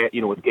the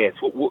with guests?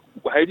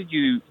 How did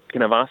you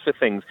kind of ask for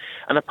things?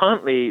 And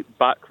apparently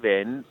back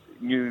then,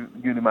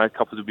 newly married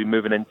couples would be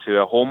moving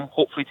into a home,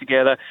 hopefully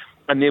together,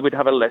 and they would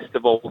have a list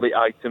of all the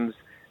items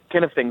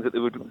kind of things that they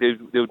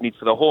would need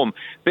for the home.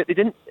 But they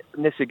didn't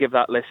necessarily give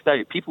that list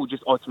out. People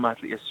just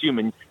automatically assume,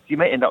 and you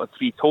might end up with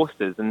 3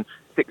 toasters and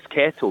 6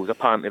 kettles.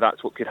 Apparently,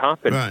 that's what could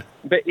happen. Right.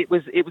 But it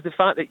was the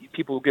fact that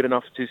people were good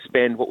enough to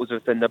spend what was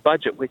within their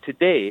budget. Where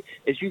today,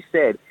 as you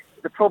said,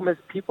 the problem is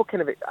people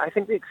I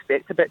think they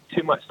expect a bit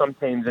too much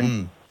sometimes.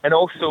 And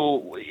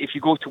also, if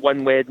you go to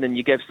one wedding and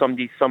you give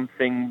somebody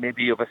something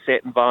maybe of a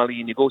certain value,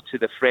 and you go to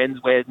the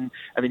friend's wedding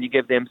and then you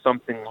give them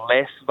something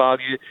less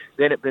value,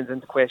 then it brings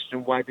into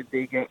question, why did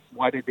they get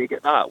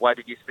that? Why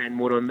did you spend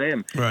more on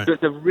them? Right. So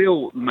it's a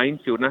real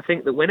minefield. And I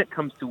think that when it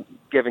comes to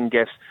giving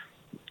gifts,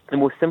 the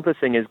most simplest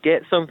thing is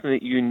get something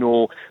that you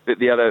know that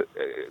the other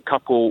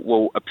couple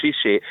will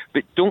appreciate,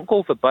 but don't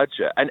go for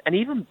budget. And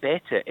even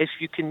better, if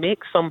you can make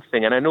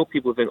something, and I know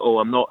people think,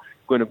 I'm not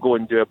going to go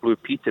and do a Blue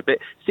Peter, but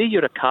say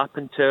you're a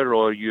carpenter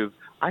or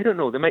I don't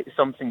know, there might be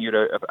something,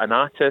 you're an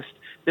artist,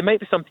 there might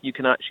be something you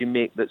can actually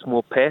make that's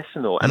more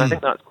personal, and I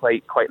think that's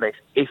quite nice,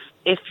 if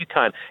you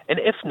can. And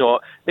if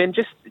not, then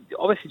just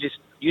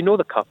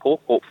the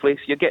couple, hopefully,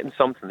 so you're getting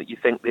something that you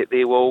think that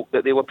they will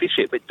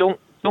appreciate, but don't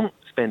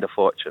spend a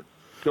fortune.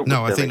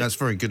 No, I think that's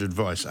very good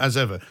advice, as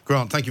ever.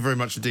 Grant, thank you very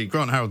much indeed.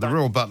 Grant Harold, the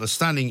Royal Butler,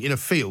 standing in a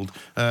field,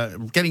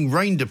 getting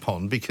rained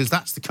upon, because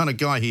that's the kind of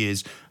guy he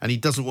is, and he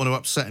doesn't want to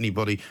upset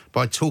anybody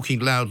by talking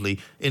loudly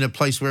in a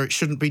place where it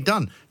shouldn't be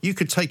done. You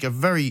could take a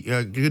very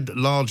good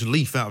large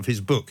leaf out of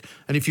his book,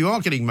 and if you are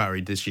getting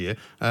married this year,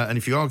 and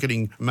if you are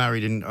getting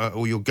married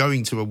or you're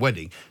going to a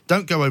wedding,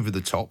 don't go over the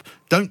top.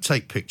 Don't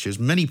take pictures.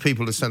 Many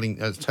people are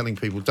telling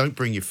people, don't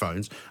bring your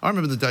phones. I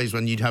remember the days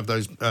when you'd have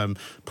those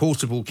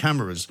portable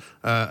cameras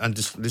and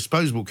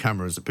disposable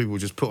cameras that people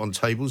would just put on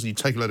tables, and you'd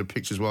take a load of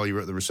pictures while you were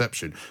at the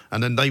reception,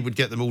 and then they would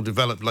get them all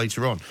developed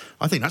later on.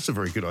 I think that's a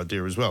very good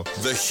idea as well.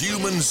 The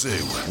Human Zoo,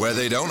 where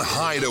they don't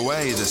hide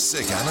away the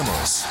sick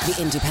animals.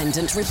 The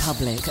Independent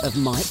Republic of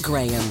Mike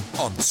Graham.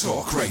 On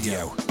Talk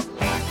Radio.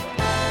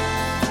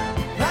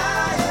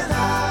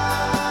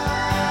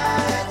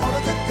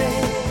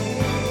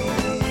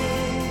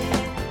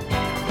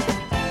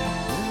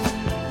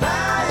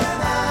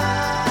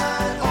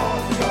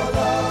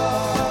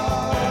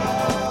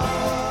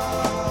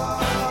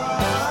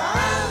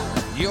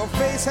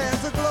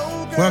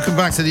 Welcome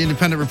back to the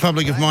Independent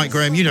Republic of Mike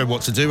Graham. You know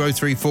what to do.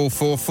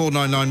 0344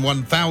 499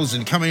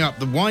 1000. Coming up,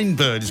 the Wine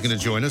Bird is going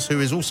to join us, who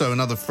is also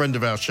another friend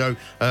of our show,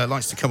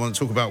 likes to come on and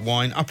talk about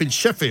wine. Up in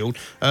Sheffield,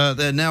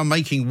 they're now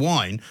making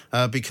wine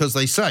because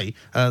they say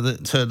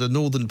that the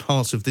northern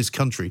part of this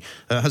country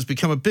has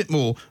become a bit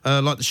more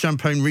like the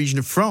Champagne region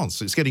of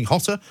France. It's getting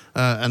hotter,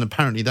 and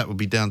apparently that would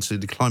be down to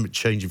the climate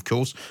change, of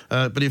course.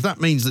 But if that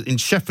means that in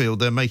Sheffield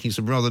they're making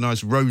some rather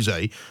nice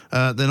rosé,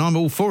 then I'm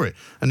all for it.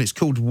 And it's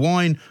called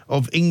Wine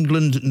of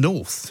England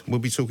North. We'll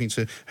be talking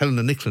to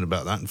Helena Nicklin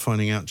about that and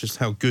finding out just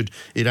how good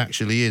it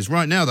actually is.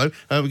 Right now, though,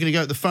 we're going to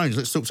go to the phones.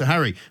 Let's talk to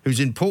Harry, who's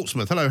in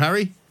Portsmouth. Hello,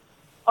 Harry.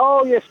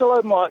 Oh, yes,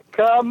 hello, Mike.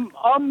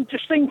 I'm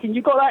just thinking,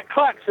 you got that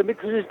klaxon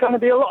because there's going to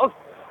be a lot of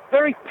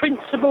very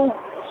principled...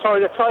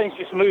 Sorry, the train's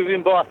just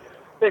moving by.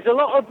 There's a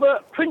lot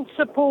of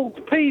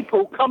principled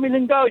people coming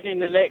and going in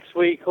the next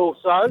week or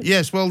so.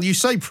 Yes, well, you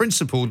say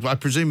principled, I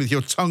presume with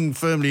your tongue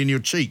firmly in your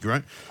cheek,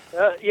 right?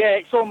 Yeah,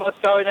 it's almost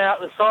going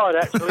out the side,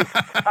 actually.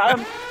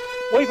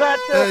 We've had...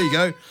 there you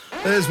go.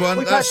 There's one.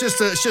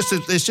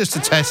 It's just a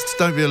test.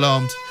 Don't be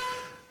alarmed.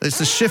 It's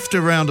the shift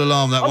around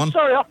alarm, that one. I'm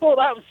sorry, I thought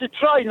that was the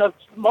train.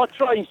 My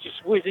train's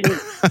just whizzing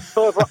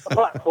further up the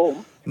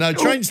platform. No,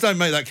 trains don't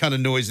make that kind of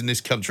noise in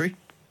this country.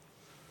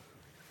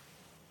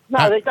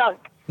 No, they don't.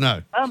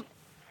 No.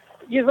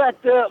 You've had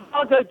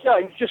Margot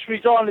James just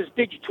resign as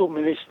digital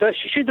minister.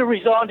 She should have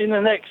resigned in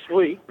the next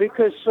week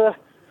because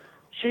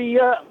she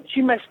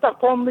messed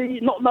up on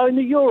not knowing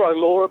the Euro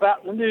law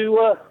about the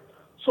new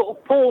sort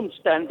of porn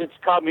standards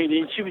coming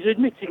in. She was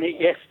admitting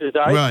it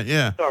yesterday. Right,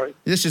 yeah. Sorry.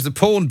 This is the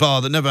porn bar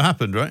that never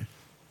happened, right?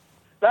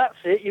 That's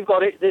it. You've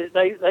got it.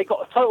 They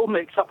got a total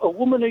mix-up. A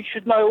woman who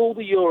should know all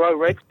the Euro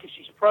regs because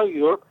she's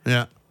pro-Europe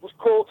was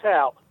caught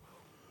out.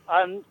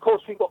 And, of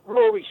course, we've got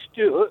Rory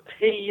Stewart.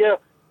 He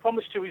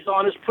promised to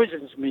resign as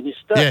prisons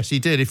minister. Yes, he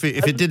did, if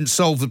it didn't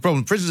solve the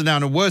problem. Prisons are now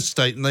in a worse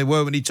state than they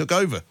were when he took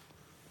over.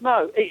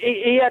 No,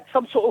 he had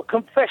some sort of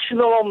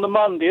confessional on the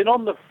Monday, and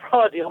on the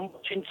Friday I'm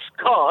watching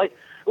Sky,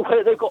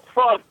 where they've got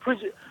five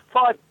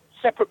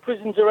separate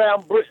prisons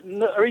around Britain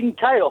that are in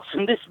chaos,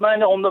 and this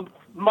man on the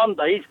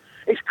Monday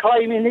is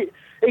claiming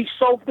he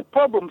solved the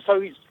problem, so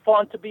he's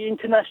fine to be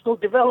International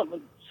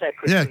Development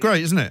Secretary. Yeah,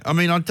 great, isn't it? I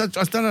mean, I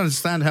don't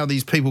understand how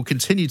these people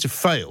continue to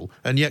fail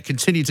and yet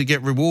continue to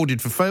get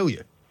rewarded for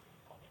failure.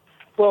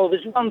 Well,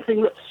 there's one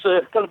thing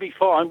that's going to be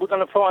fine. We're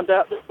going to find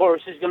out that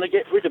Boris is going to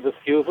get rid of a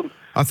few of them.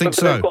 I think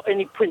so. Whether they've got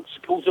any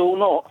principles or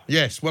not.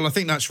 Yes, well, I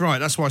think that's right.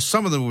 That's why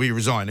some of them will be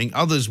resigning.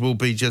 Others will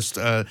be just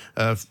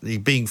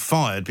being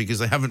fired because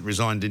they haven't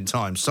resigned in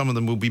time. Some of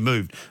them will be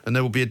moved, and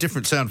there will be a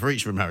different sound for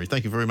each of them, Harry.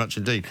 Thank you very much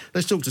indeed.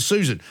 Let's talk to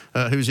Susan,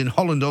 who's in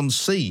Holland on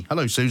Sea.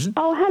 Hello, Susan.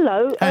 Oh,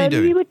 hello. How you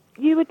doing?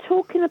 you were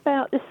talking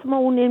about this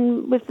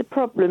morning with the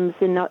problems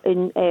in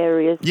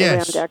areas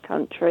around our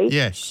country.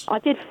 Yes. I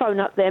did phone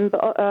up then,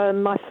 but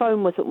my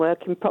phone wasn't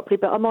working properly.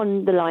 But I'm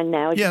on the line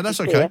now. Yeah, that's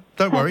okay.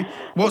 Don't worry.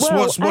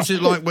 What's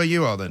it like where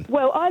you are then?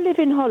 Well, I live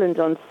in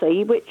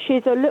Holland-on-Sea, which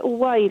is a little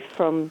way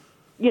from,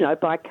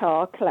 by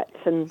car,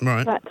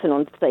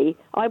 Klaxon-on-Sea.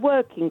 I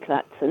work in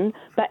Klaxon,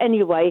 but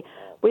anyway,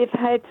 we've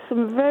had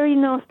some very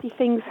nasty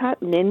things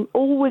happening,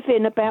 all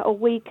within about a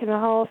week and a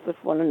half of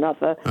one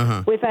another.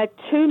 Uh-huh. We've had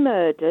 2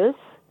 murders.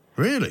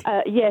 Really?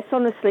 Yes,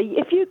 honestly.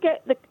 If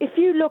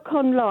you look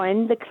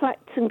online, the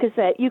Klaxon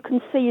Gazette, you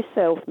can see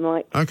yourself,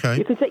 Mike. Okay.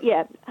 You can see,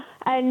 yeah.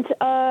 And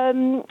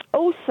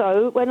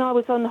also, when I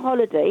was on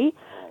holiday,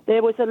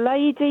 there was a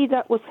lady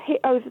that was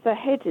hit over the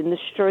head in the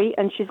street,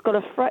 and she's got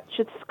a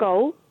fractured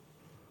skull.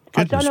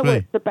 Goodness I don't know me. what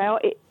it's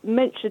about. It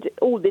mentioned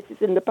all this is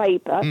in the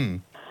paper.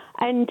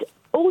 And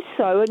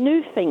also, a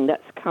new thing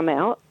that's come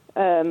out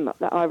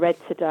that I read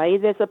today,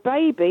 there's a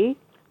baby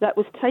that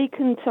was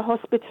taken to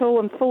hospital.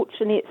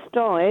 Unfortunately, it's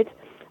died,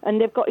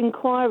 and they've got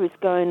inquiries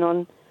going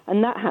on,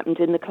 and that happened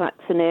in the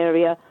Klaxon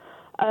area.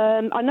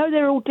 I know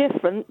they're all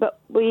different, but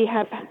we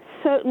have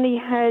certainly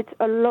had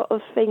a lot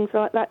of things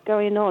like that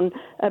going on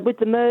with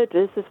the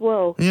murders as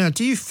well. Yeah,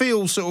 do you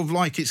feel sort of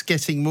like it's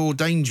getting more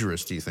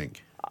dangerous, do you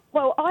think?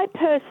 Well, I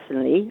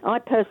personally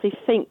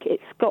think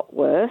it's got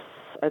worse,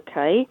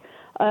 okay?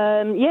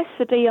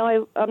 Yesterday,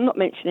 I'm not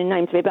mentioning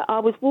names here, but I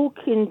was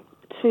walking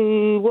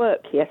to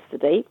work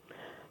yesterday,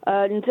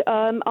 and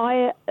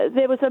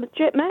there was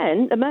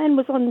a man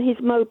was on his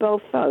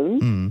mobile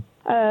phone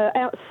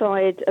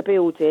outside a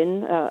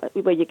building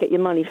where you get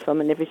your money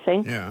from and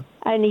everything,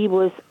 and he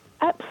was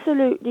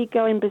absolutely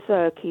going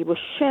berserk. He was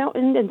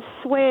shouting and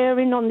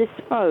swearing on this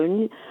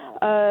phone,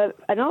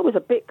 and I was a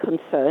bit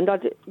concerned. I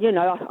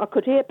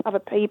could hear other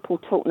people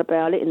talking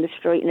about it in the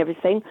street and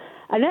everything.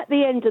 And at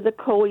the end of the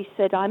call, he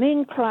said, "I'm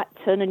in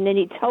Clacton," and then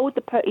he told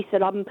he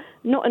said, "I'm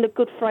not in a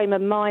good frame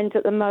of mind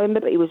at the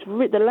moment," but he was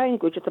the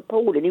language was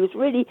appalling. He was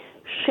really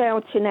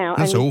shouting out.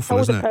 That's and awful,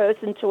 he isn't told the it?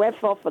 person to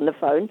F off on the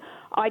phone.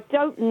 I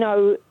don't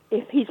know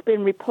if he's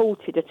been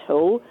reported at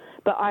all,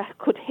 but I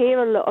could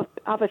hear a lot of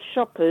other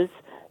shoppers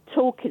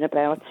talking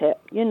about it,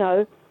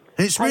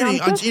 It's really,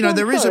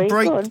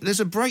 there's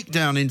a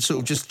breakdown in sort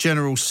of just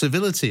general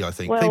civility, I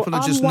think. Well, People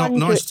are just not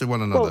nice to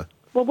one another.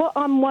 Well, what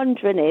I'm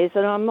wondering is,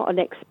 and I'm not an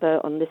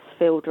expert on this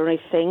field or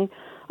anything,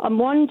 I'm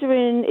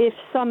wondering if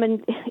some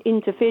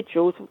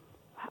individuals,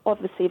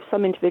 obviously if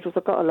some individuals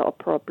have got a lot of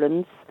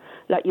problems,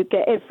 like you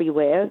get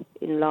everywhere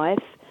in life,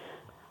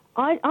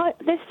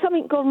 there's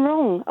something gone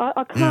wrong.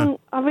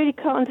 I really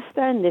can't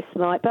understand this,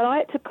 Mike. But I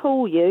had to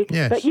call you.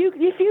 Yes. But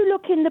if you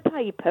look in the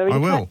paper,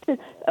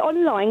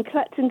 online,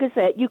 Klaxon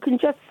Gazette, you can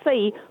just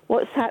see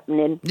what's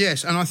happening.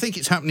 Yes, and I think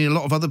it's happening in a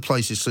lot of other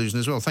places, Susan,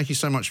 as well. Thank you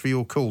so much for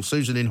your call.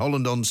 Susan in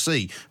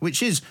Holland-on-Sea,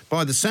 which is,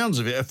 by the sounds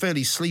of it, a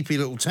fairly sleepy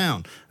little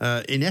town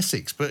in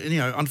Essex. But,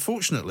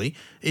 unfortunately,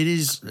 it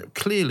is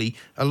clearly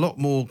a lot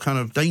more kind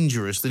of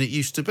dangerous than it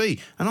used to be.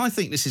 And I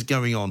think this is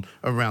going on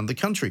around the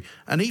country.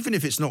 And even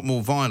if it's not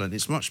more violent,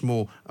 it's much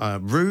more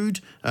rude.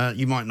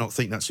 You might not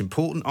think that's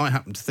important. I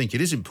happen to think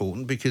it is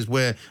important because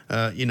where,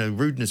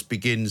 rudeness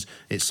begins,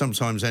 it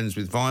sometimes ends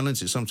with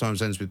violence. It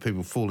sometimes ends with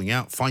people falling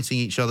out, fighting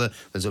each other.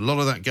 There's a lot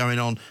of that going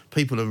on.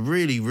 People are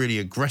really, really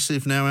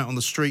aggressive now out on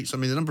the streets. I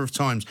mean, the number of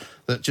times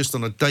that just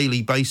on a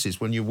daily basis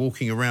when you're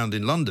walking around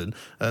in London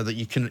that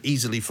you can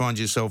easily find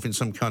yourself in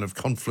some kind of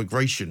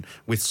conflagration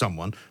with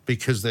someone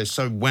because they're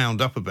so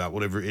wound up about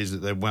whatever it is that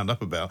they're wound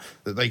up about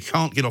that they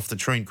can't get off the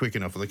train quick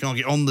enough, or they can't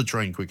get on the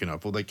train quick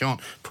enough, or they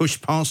can't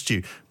push past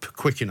you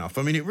quick enough.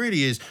 I mean, it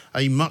really is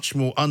a much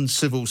more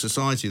uncivil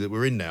society that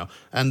we're in now.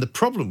 And the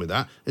problem with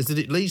that is that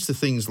it leads to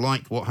things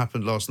like what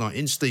happened last night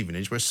in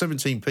Stevenage, where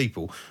 17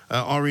 people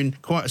are in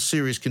quite a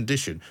serious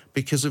condition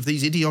because of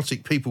these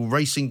idiotic people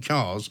racing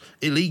cars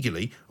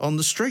illegally on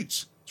the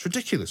streets. It's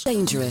ridiculous.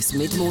 Dangerous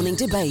mid-morning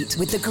debate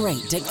with the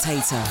great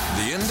dictator.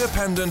 The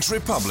Independent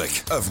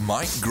Republic of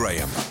Mike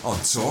Graham on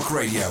Talk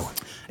Radio.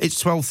 It's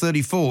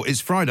 12:34. It's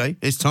Friday.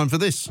 It's time for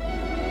this.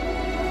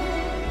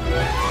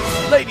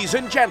 Ladies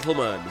and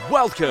gentlemen,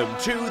 welcome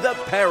to the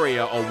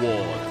Perrier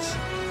Awards.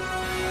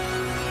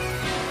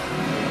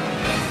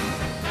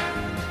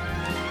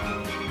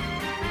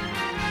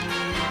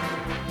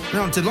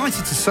 Now, I'm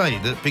delighted to say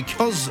that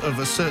because of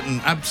a certain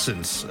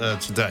absence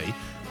today,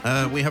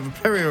 we have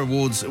a Perrier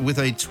Awards with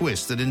a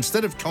twist. And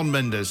instead of Con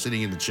Mendes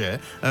sitting in the chair,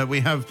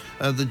 we have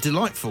the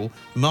delightful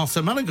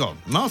Marta Malagon.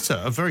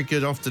 Marta, a very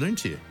good afternoon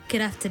to you. Good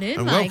afternoon,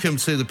 and Mike. welcome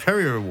to the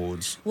Perrier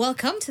Awards.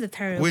 Welcome to the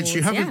Perrier Awards, which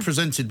you haven't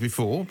presented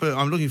before, but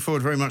I'm looking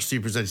forward very much to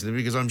you presenting them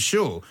because I'm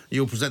sure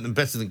you'll present them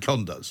better than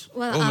Con does.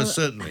 Well, almost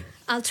certainly.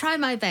 I'll try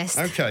my best.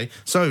 Okay,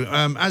 so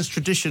as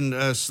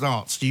tradition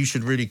starts, you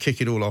should really kick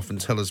it all off and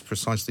tell us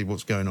precisely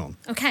what's going on.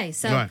 Okay,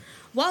 so right.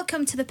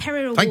 Welcome to the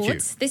Perrier Awards. Thank you.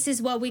 This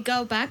is where we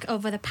go back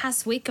over the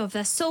past week of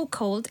the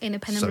so-called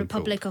Independent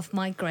Republic of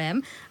Mike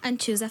Graham and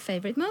choose our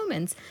favourite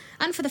moments.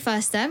 And for the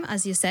first time,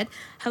 as you said,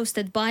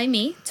 hosted by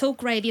me,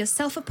 Talk Radio's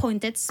self-appointed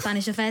appointed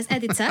Spanish Affairs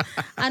editor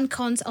and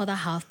Con's other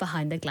half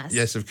behind the glass.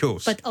 Yes, of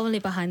course. But only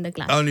behind the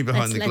glass. Only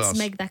behind the glass. Let's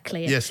make that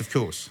clear. Yes, of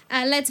course.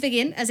 Let's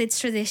begin. As it's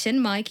tradition,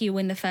 Mike, you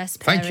win the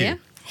first Thank area. you.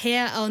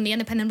 Here on the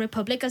Independent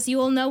Republic, as you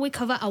all know, we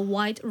cover a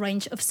wide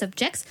range of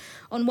subjects.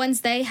 On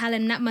Wednesday,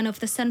 Helen Knappman of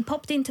The Sun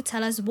popped in to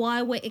tell us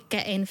why we're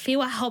getting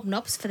fewer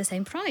hobnobs for the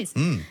same price.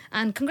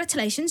 And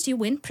congratulations, you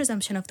win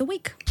Presumption of the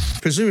Week.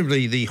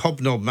 Presumably the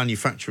hobnob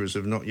manufacturers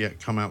have not yet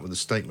come out with a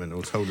statement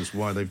or told us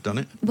why they've done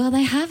it. Well,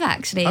 they have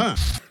actually. I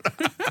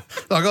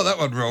got that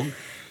one wrong.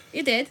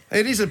 You did.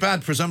 It is a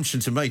bad presumption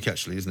to make,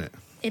 actually, isn't it?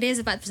 It is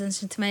a bad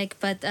presumption to make,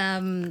 but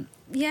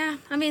yeah,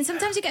 I mean,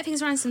 sometimes you get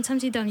things right,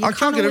 sometimes you don't. You I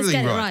can't get always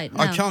everything get right. It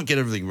right. I can't get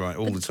everything right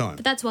all the time.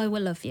 But that's why we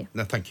love you.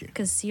 No, thank you.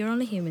 Because you're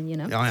only human, you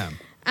know. Yeah,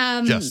 I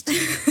am. Just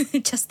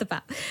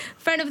about.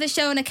 Friend of the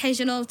show and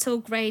occasional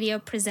talk radio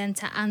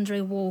presenter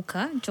Andrew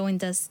Walker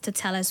joined us to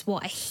tell us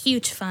what a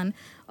huge fan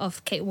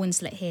of Kate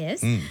Winslet he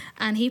is.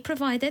 And he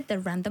provided the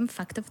random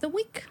fact of the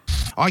week.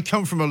 I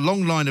come from a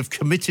long line of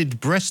committed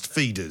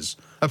breastfeeders.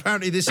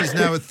 Apparently this is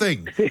now a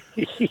thing.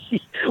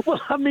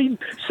 Well, I mean,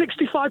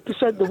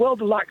 65% of the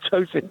world are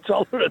lactose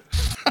intolerant.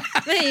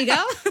 There you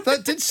go.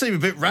 That did seem a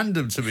bit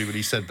random to me when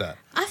he said that.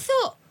 I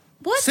thought,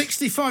 what?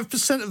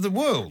 65% of the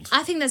world?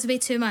 I think that's a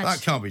bit too much.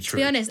 That can't be true.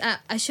 To be honest,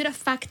 I should have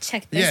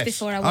fact-checked this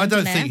before I went I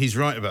don't on air. think he's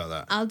right about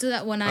that. I'll do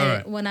that when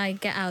I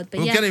get out. But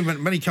We'll yeah, get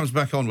him when he comes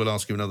back on. We'll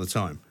ask him another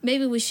time.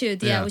 maybe we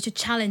should. Yeah, we should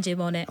challenge him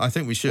on it. I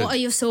think we should. What are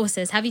your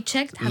sources? Have you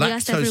checked? Have you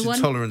asked Lactose everyone?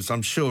 intolerance,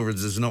 I'm sure,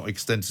 does not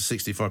extend to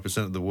 65%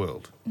 of the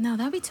world. No,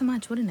 that'd be too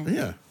much, wouldn't it?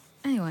 Yeah.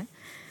 Anyway.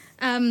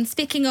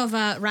 Speaking of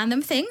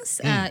random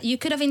things, you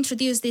could have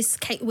introduced this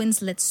Kate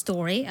Winslet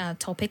story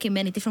topic in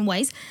many different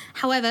ways.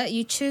 However,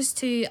 you choose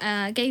to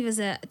give us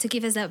a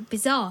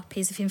bizarre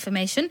piece of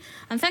information,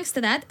 and thanks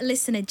to that,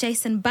 listener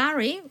Jason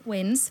Barry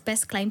wins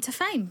Best Claim to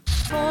Fame.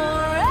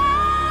 God,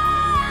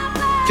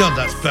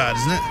 that's bad,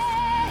 isn't it?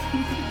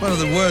 One of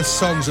the worst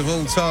songs of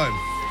all time.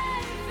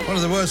 One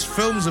of the worst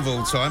films of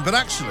all time, but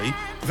actually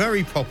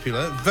very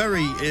popular,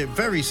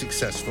 very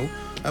successful.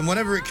 And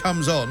whenever it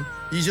comes on,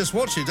 you just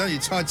watch it, don't you?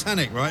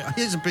 Titanic, right?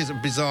 Here's a bit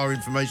of bizarre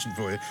information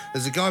for you.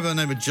 There's a guy by the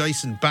name of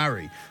Jason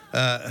Barry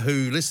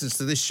who listens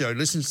to this show,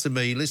 listens to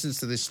me, listens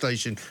to this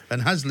station,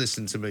 and has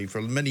listened to me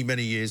for many,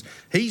 many years.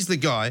 He's the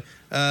guy,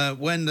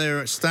 when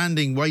they're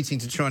standing waiting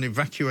to try and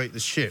evacuate the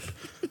ship,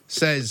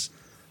 says,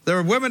 "There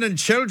are women and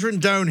children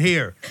down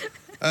here."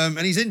 And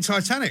he's in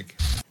Titanic.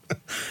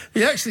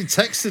 He actually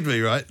texted me,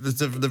 right,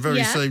 the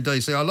very same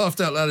day, saying, "I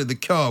laughed out loud in the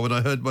car when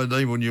I heard my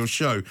name on your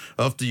show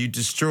after you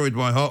destroyed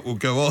My Heart Will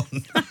Go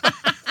On."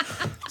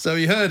 So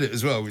he heard it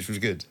as well, which was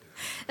good.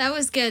 That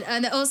was good.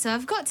 And also,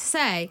 I've got to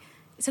say,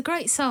 it's a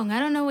great song. I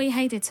don't know why you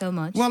hate it so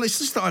much. Well, it's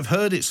just that I've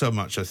heard it so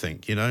much, I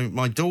think. You know,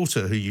 my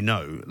daughter, who you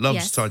know,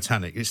 loves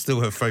Titanic. It's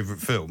still her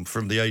favourite film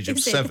from the age of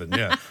 7,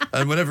 yeah.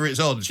 And whenever it's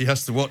on, she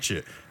has to watch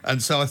it.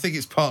 And so I think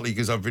it's partly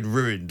because I've been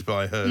ruined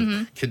by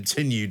her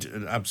continued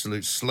and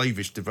absolute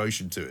slavish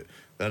devotion to it.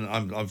 And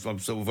I'm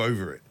sort of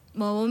over it.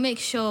 Well, we'll make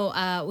sure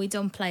we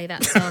don't play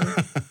that song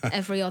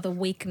every other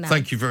week now.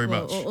 Thank you very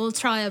much. We'll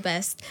try our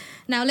best.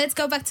 Now, let's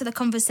go back to the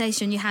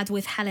conversation you had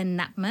with Helen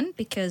Knappman,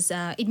 because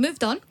it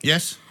moved on.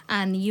 Yes.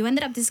 And you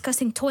ended up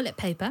discussing toilet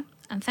paper.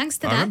 And thanks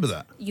to I remember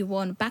that. You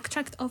won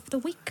Backtracked of the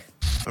Week.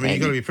 I mean,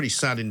 you've got to be a pretty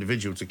sad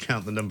individual to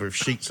count the number of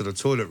sheets on a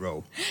toilet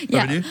roll.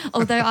 Yeah, haven't you?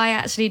 although I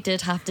actually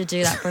did have to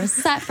do that for a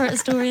separate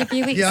story a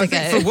few weeks ago. Yeah, I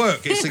think for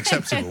work it's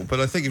acceptable, but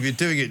I think if you're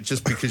doing it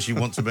just because you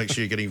want to make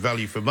sure you're getting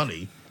value for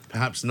money,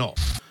 perhaps not.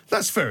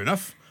 That's fair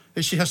enough.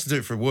 If she has to do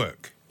it for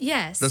work,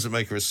 yes, doesn't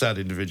make her a sad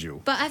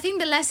individual. But I think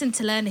the lesson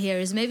to learn here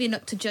is maybe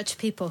not to judge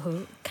people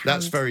who count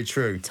That's very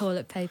true.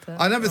 toilet paper.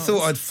 I never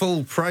thought I'd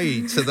fall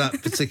prey to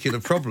that particular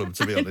problem,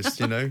 to be honest,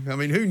 you know. I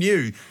mean, who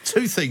knew?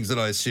 2 things that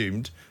I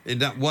assumed in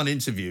that one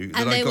interview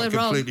that I got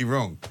completely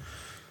wrong.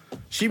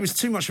 She was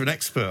too much of an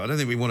expert. I don't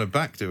think we want her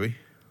back, do we?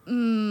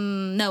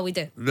 No, we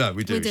do. No,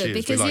 we do. We do,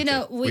 because, we like you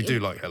know, we do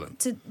like Helen.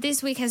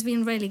 This week has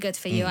been really good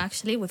for you,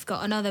 actually. We've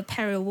got another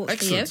Perrier Award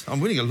for you. Excellent.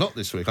 I'm winning a lot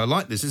this week. I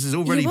like this. This is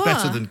already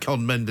better than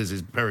Con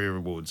Mendes' Perrier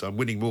Awards. I'm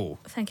winning more.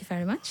 Thank you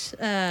very much.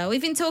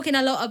 We've been talking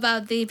a lot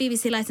about the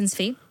BBC licence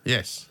fee.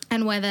 Yes.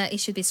 And whether it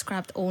should be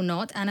scrapped or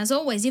not. And as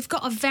always, you've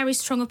got a very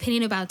strong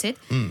opinion about it.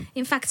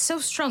 In fact, so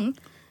strong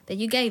that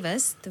you gave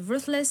us the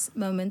ruthless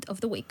moment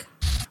of the week.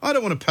 I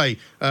don't want to pay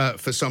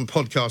for some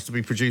podcast to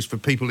be produced for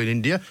people in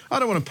India. I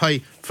don't want to pay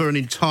for an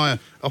entire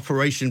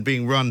operation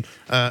being run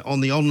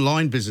on the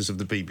online business of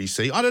the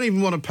BBC. I don't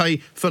even want to pay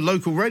for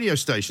local radio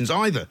stations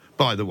either,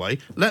 by the way.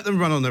 Let them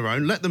run on their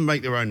own. Let them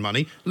make their own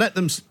money. Let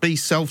them be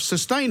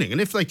self-sustaining. And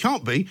if they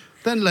can't be,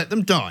 then let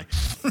them die.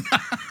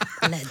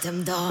 Let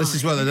them die. This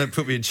is why they don't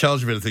put me in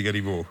charge of anything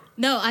anymore.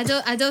 No, I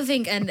don't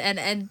think,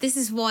 and this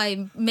is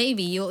why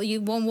maybe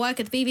you won't work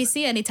at the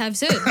BBC anytime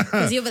soon,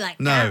 because you'll be like,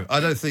 no,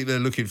 I don't think they're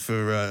looking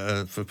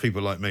for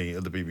people like me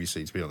at the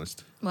BBC, to be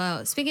honest.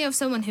 Well, speaking of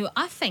someone who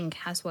I think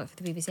has worked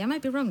for the BBC, I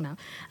might be wrong now.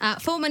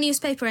 Former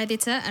newspaper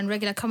editor and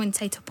regular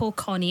commentator Paul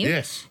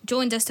Connew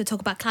joined us to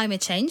talk about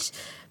climate change.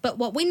 But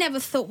what we never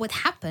thought would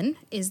happen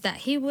is that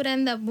he would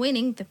end up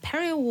winning the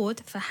Perry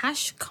Award for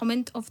Hash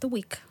Comment of the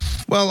Week.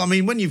 Well, I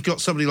mean, when you've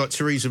got somebody like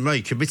Theresa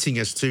May committing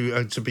us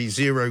to be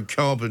zero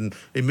carbon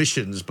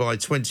emissions by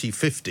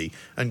 2050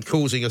 and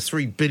causing a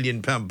 £3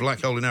 billion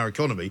black hole in our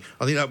economy,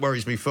 I think that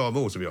worries me far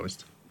more, to be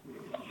honest.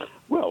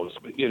 Well,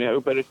 but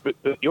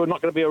you're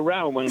not going to be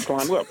around when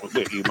climate. Well,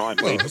 you might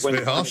be.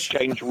 When climate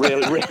change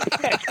really.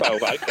 Well,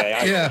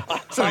 okay. Yeah,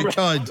 very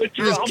kind.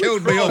 You just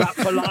killed me off.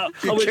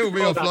 You killed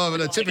me off like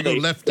a typical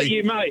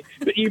lefty.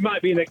 But you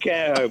might be in a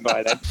care home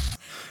by then.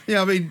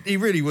 Yeah, I mean, he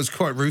really was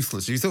quite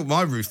ruthless. You thought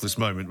my ruthless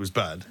moment was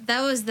bad.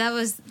 That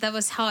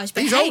was harsh.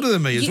 But he's older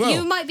than me as well.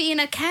 You might be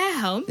in a care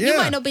home. Yeah. You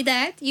might not be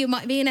dead. You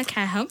might be in a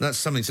care home. That's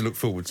something to look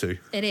forward to.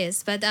 It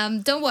is, but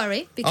don't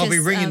worry. Because, I'll be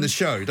ringing the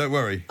show, don't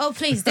worry. Oh,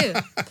 please do.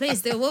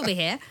 Please do. We'll be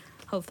here,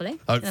 hopefully.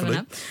 Hopefully. Never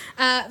know.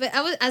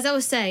 But as I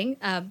was saying,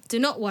 do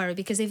not worry,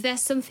 because if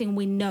there's something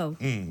we know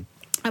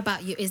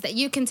about you is that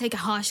you can take a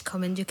harsh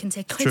comment, you can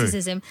take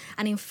criticism,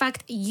 and in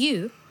fact,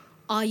 you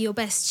are your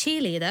best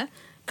cheerleader.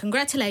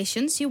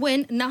 Congratulations, you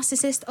win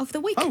Narcissist of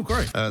the Week. Oh,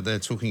 great. They're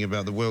talking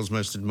about the world's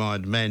most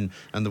admired men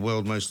and the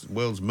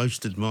world's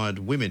most admired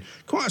women.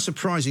 Quite a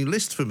surprising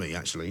list for me,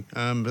 actually.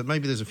 But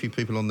maybe there's a few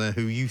people on there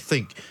who you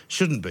think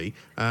shouldn't be.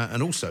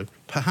 And also,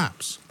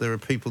 perhaps, there are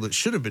people that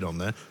should have been on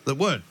there that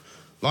weren't.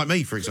 Like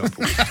me, for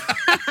example.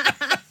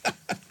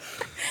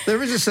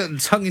 There is a certain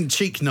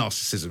tongue-in-cheek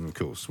narcissism, of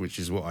course, which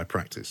is what I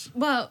practice.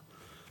 Well,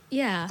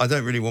 yeah. I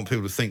don't really want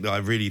people to think that I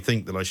really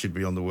think that I should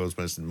be on the world's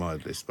most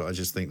admired list, but I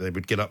just think they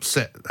would get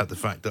upset at the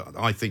fact that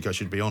I think I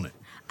should be on it.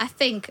 I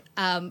think,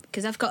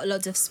 because I've got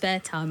lots of spare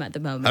time at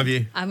the moment. Have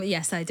you?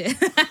 Yes, I do.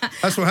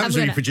 That's what happens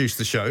when you produce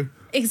the show.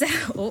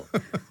 Exactly. Oh,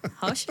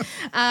 hush.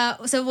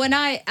 So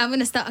I'm going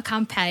to start a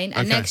campaign,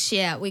 and next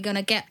year we're going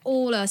to get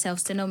all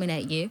ourselves to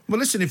nominate you. Well,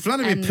 listen, if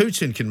Vladimir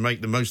Putin can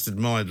make the most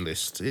admired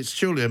list, it's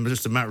surely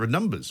just a matter of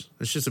numbers.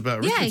 It's just about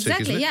arithmetic,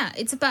 exactly. isn't it? Yeah,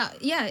 it's about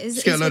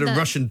Just get a load of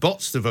Russian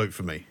bots to vote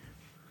for me.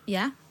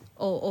 Yeah,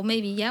 or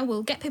maybe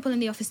we'll get people in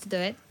the office to do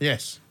it.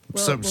 Yes.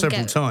 We'll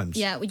several times.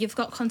 Yeah, you've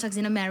got contacts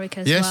in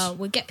America as well.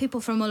 We'll get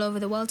people from all over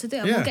the world to do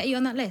it. Yeah. We'll get you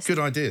on that list. Good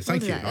idea.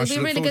 Thank you. It'll be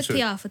really good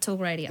PR for Talk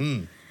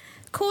Radio.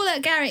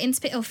 Caller Gary in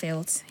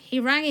Spitalfields. He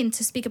rang in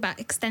to speak about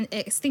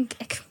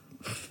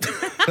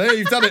There,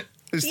 you've done it.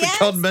 It's the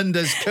Con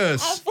Mendes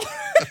curse.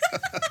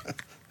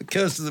 The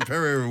curse of the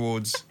Perrier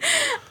Awards.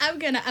 I'm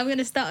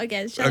gonna start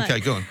again. Shall I? Okay,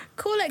 go on.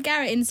 Caller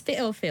Gary in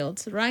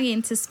Spitalfields rang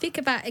in to speak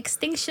about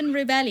Extinction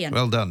Rebellion.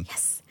 Well done.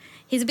 Yes.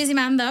 He's a busy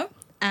man though.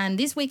 And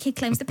this week he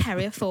claims the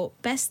Perrier for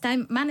best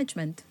time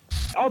management.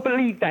 I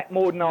believe that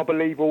more than I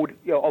believe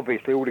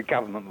obviously all the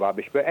government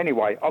rubbish. But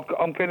anyway,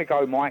 I'm going to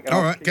go, Mike.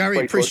 All right,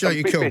 Gary, appreciate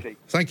your call. Busy.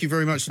 Thank you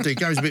very much indeed.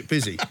 Gary's a bit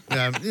busy.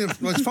 Well,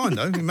 it's fine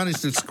though. He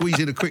managed to squeeze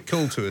in a quick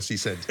call to us, he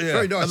said. Yeah,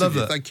 very nice. I love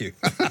that. Thank you.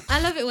 I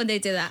love it when they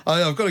do that.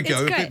 I've got to go.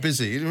 I'm a bit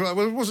busy. Well,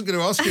 I wasn't going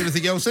to ask you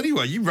anything else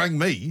anyway. You rang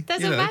me.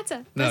 Doesn't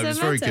matter. No, it's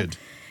very good.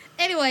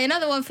 Anyway,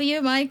 another one for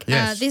you, Mike.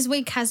 Yes. This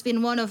week has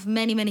been one of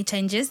many, many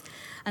changes.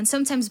 And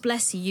sometimes,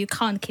 bless you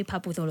can't keep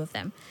up with all of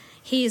them.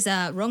 He is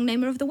a wrong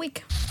namer of the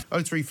week.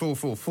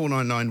 0344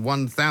 499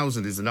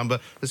 1000 is the number.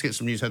 Let's get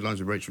some news headlines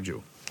with Rachel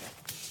Jewell.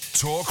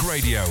 Talk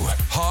Radio,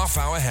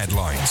 half-hour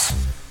headlines.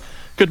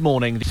 Good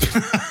morning.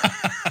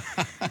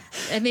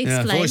 Let me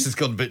explain. Yeah, voice has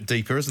gone a bit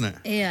deeper, isn't it?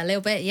 Yeah, a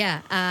little bit,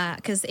 yeah.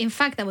 Because, in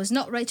fact, that was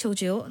not Rachel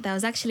Jewell. That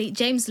was actually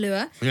James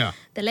Lure,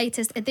 the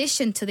latest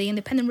addition to the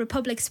Independent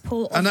Republic's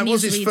pool of And that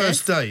was his newsreaders.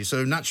 first day,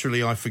 so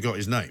naturally I forgot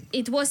his name.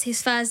 It was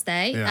his first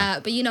day,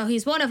 but,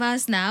 he's one of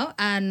us now.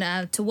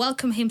 And to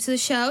welcome him to the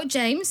show,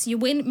 James, you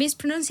win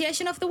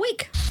Mispronunciation of the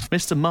Week.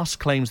 Mr. Musk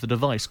claims the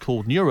device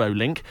called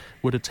Neuralink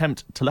would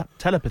attempt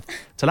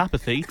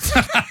telepathy.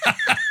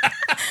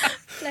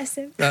 Bless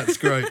him. That's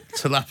great.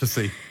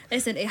 Telepathy.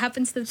 Listen, it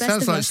happens to the best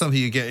Sounds of like us. something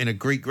you get in a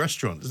Greek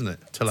restaurant, doesn't it?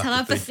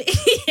 Telepathy.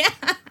 Yeah.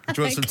 Do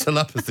you want some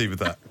telepathy with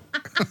that?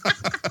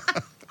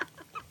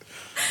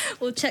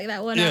 We'll check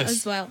that one out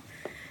as well.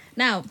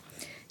 Now,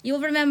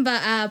 you'll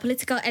remember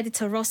political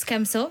editor Ross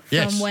Kemsel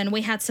from when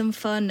we had some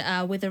fun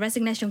with the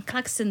resignation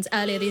Klaxons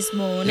earlier this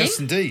morning. Yes,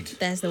 indeed.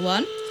 There's the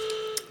one.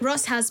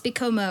 Ross has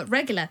become a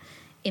regular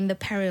in the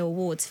Perrier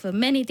Awards for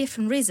many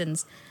different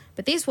reasons.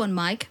 But this one,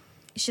 Mike,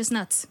 it's just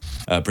nuts.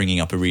 Bringing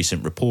up a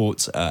recent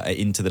report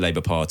into the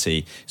Labour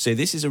Party. So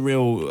this is a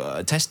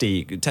real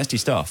testy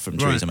stuff from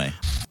Theresa May.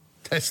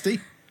 Testy?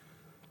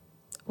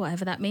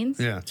 Whatever that means.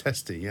 Yeah,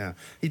 testy, yeah.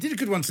 He did a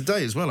good one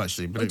today as well,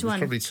 actually, but it was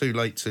probably too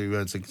late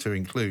to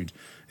include.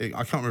 I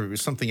can't remember, it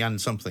was something and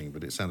something,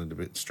 but it sounded a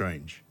bit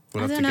strange.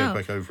 We'll have to go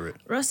back over it.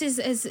 Ross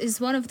is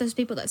one of those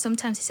people that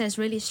sometimes he says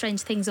really strange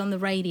things on the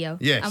radio.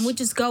 Yes. And we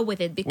just go with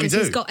it because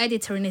he's got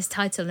editor in his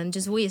title and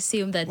just we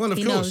assume that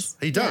he knows.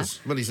 He does.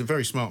 Yeah. Well, he's a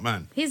very smart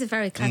man. He's a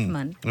very clever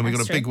man. And we've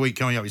got a big week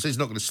coming up. He says he's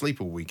not going to sleep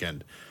all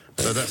weekend.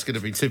 So that's going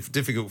to be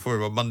difficult for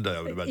him on Monday,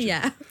 I would imagine.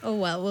 Yeah. Oh,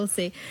 well, we'll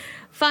see.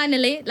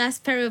 Finally,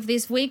 last pair of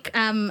this week.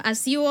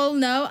 As you all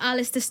know,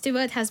 Alistair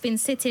Stewart has been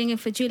sitting in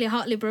for Julia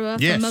Hartley-Brewer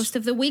for most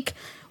of the week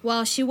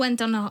while she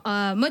went on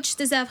a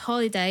much-deserved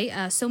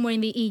holiday somewhere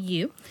in the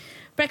EU.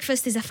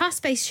 Breakfast is a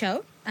fast-paced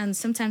show, and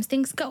sometimes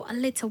things go a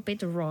little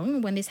bit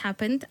wrong. When this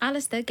happened,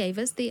 Alistair gave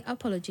us the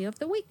apology of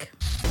the week.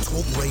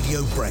 Talk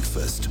Radio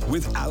Breakfast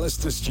with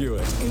Alistair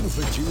Stewart in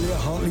for Julia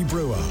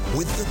Hartley-Brewer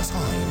with The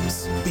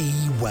Times. Be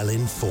well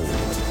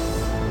informed.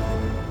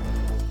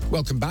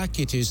 Welcome back.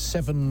 It is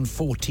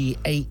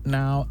 7:48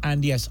 now,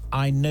 and yes,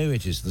 I know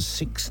it is the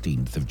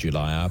 16th of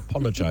July. I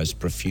apologise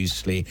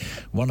profusely.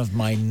 One of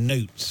my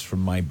notes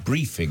from my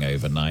briefing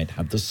overnight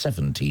had the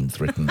 17th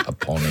written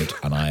upon it,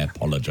 and I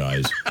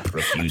apologise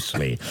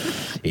profusely.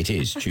 It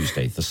is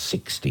Tuesday, the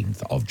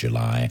 16th of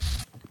July.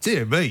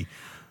 Dear me.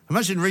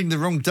 Imagine reading the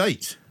wrong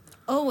date.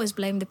 Always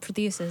blame the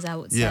producers, I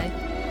would say.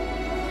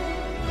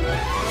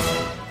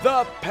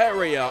 The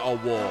Perrier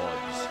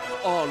Awards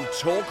on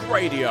Talk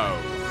Radio.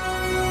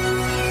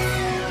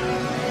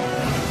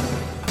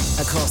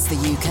 Across the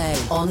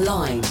UK,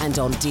 online and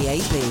on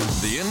DAB.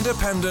 The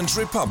Independent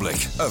Republic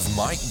of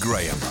Mike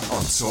Graham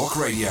on Talk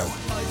Radio.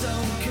 I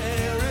don't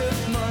care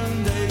if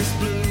Monday's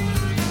blue,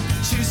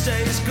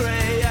 Tuesday's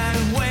grey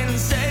and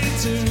Wednesday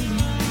too.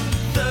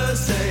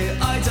 Thursday,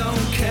 I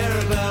don't care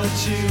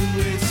about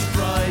you. It's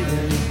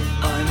Friday,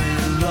 I'm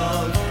in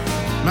love.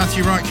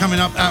 Matthew Wright coming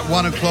up at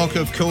 1 o'clock.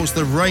 Of course,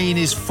 the rain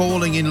is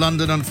falling in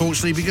London,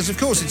 unfortunately, because, of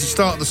course, it's the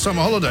start of the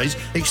summer holidays.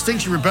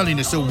 Extinction Rebellion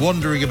is still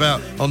wandering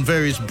about on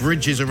various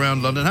bridges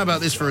around London. How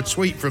about this for a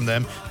tweet from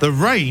them? The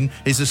rain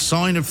is a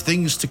sign of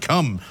things to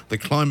come. The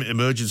climate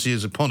emergency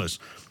is upon us.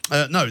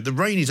 No, the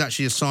rain is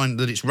actually a sign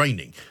that it's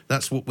raining.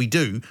 That's what we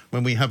do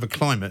when we have a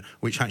climate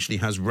which actually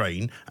has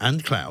rain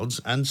and clouds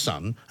and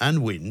sun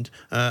and wind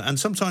and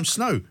sometimes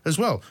snow as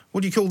well. What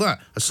do you call that?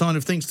 A sign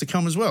of things to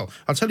come as well.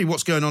 I'll tell you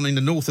what's going on in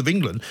the north of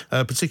England,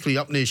 particularly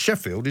up near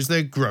Sheffield, is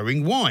they're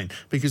growing wine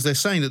because they're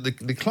saying that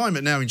the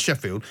climate now in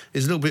Sheffield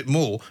is a little bit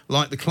more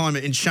like the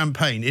climate in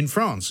Champagne in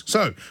France.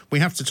 So we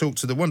have to talk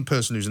to the one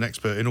person who's an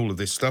expert in all of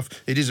this stuff.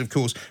 It is, of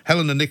course,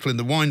 Helena Nicklin,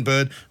 the wine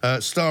bird,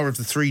 star of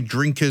The Three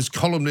Drinkers,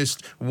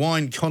 columnist,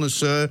 wine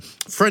connoisseur,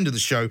 friend of the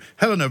show.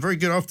 Helena, very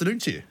good afternoon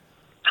to you.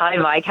 Hi,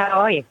 Mike. How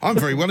are you? I'm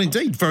very well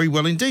indeed. Very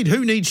well indeed.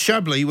 Who needs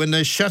Chablis when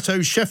there's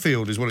Chateau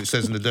Sheffield, is what it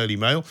says in the Daily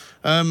Mail.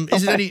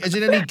 Is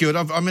it any good?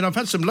 I've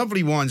had some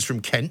lovely wines from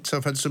Kent.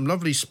 I've had some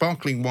lovely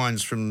sparkling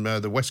wines from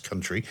the West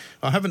Country.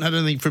 I haven't had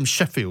anything from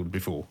Sheffield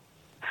before.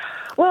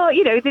 Well,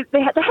 you know, the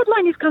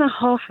headline is kind of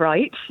half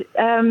right.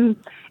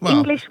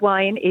 English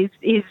wine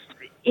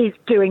is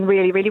doing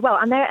really, really well.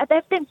 And there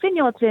have been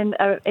vineyards in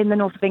the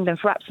north of England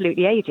for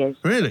absolutely ages.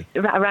 Really?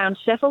 Around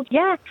Sheffield,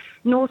 yeah.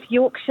 North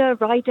Yorkshire,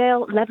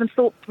 Rydale,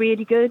 Leventhorpe,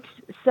 really good.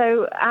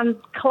 So, and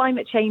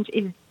climate change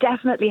is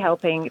definitely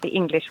helping the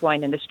English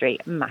wine industry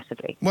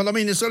massively. Well, I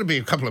mean, there's got to be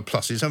a couple of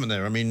pluses, haven't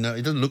there? I mean,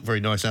 it doesn't look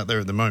very nice out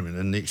there at the moment,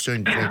 and the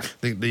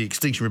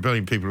Extinction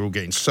Rebellion people are all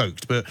getting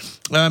soaked. But,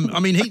 I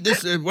mean,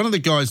 one of the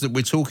guys that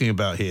we're talking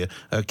about here,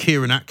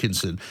 Kieran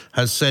Atkinson,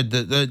 has said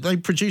that they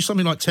produce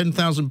something like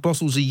 10,000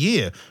 bottles a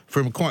year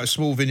from quite a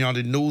small vineyard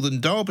in northern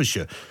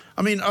Derbyshire.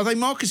 I mean, are they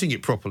marketing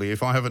it properly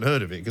if I haven't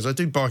heard of it? Because I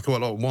do buy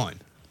quite a lot of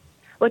wine.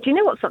 Well, do you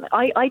know what?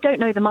 I don't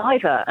know them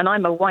either, and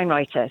I'm a wine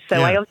writer, so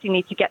I obviously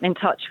need to get in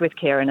touch with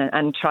Kieran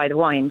and try the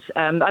wines.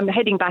 I'm going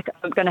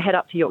to head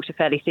up to Yorkshire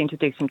fairly soon to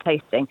do some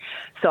tasting,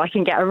 so I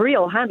can get a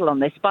real handle on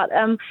this. But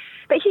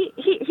he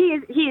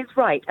is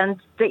right, and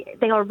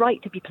they are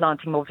right to be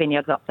planting more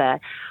vineyards up there.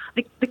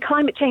 The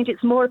climate change,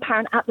 it's more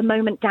apparent at the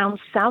moment down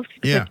south.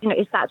 Yeah. You know,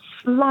 it's that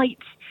slight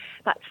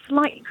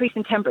increase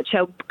in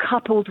temperature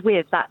coupled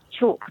with that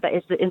chalk that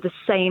is in the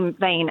same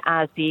vein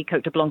as the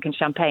Côte de Blanc in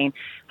Champagne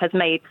has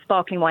made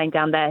sparkling wine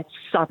down there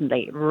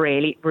suddenly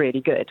really,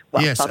 really good.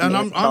 Well, yes, and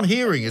I'm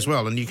hearing as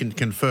well, and you can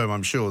confirm,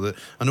 I'm sure, that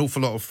an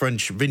awful lot of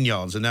French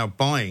vineyards are now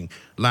buying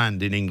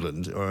land in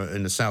England, or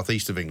in the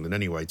southeast of England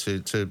anyway,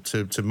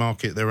 to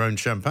market their own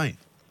champagne.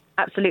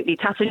 Absolutely.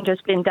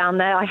 Tattunga's been down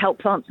there. I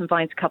helped plant some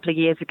vines a couple of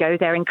years ago.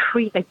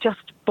 They've just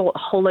bought a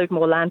whole load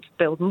more land to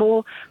build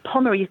more.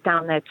 Pommery's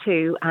down there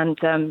too, and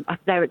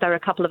there are a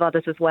couple of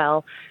others as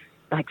well,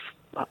 like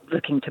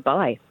looking to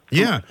buy.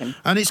 Yeah,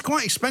 and it's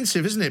quite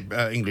expensive, isn't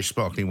it, English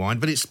sparkling wine?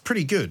 But it's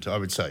pretty good, I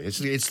would say.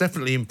 It's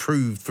definitely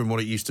improved from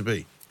what it used to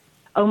be.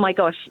 Oh, my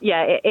gosh.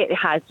 Yeah, it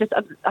has.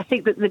 I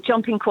think that the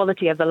jumping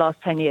quality of the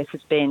last 10 years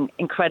has been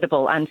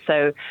incredible. And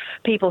so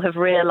people have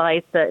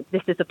realised that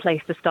this is a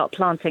place to start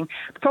planting.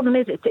 The problem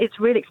is it's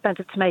really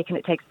expensive to make and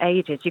it takes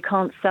ages. You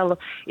can't sell.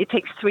 It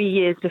takes 3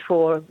 years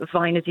before the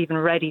vine is even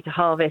ready to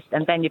harvest.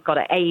 And then you've got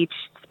to age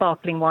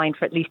sparkling wine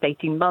for at least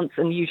 18 months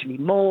and usually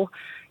more.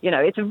 You know,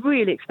 it's a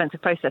really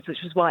expensive process,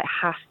 which is why it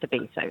has to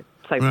be so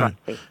right.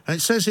 pricey. And it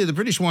says here the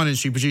British wine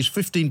industry produced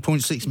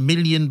 15.6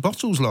 million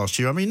bottles last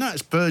year. I mean,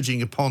 that's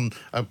verging upon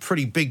a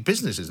pretty big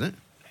business, isn't it?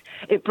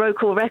 It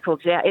broke all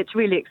records, yeah. It's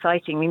really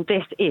exciting. I mean,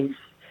 this is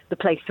the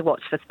place to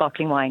watch for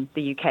sparkling wine,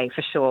 the UK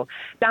for sure.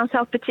 Down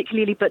south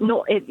particularly, but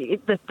not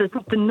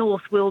the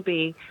north will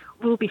be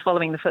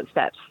following the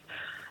footsteps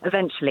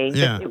eventually.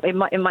 Yeah. It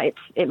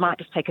might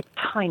just take a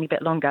tiny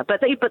bit longer,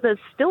 but there's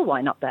still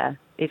wine up there.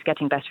 It's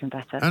getting better and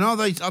better. And are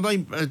they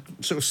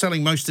sort of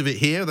selling most of it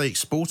here? Are they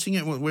exporting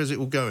it? Where's it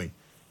all going?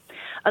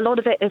 A lot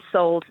of it is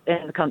sold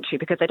in the country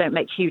because they don't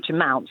make huge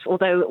amounts,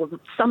 although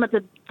some of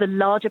the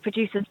larger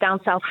producers down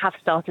south have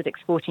started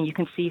exporting. You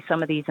can see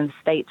some of these in the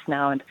States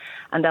now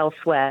and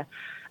elsewhere.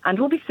 And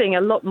we'll be seeing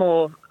a lot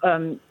more,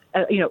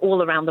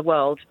 all around the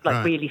world,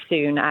 really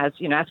soon as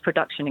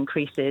production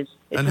increases.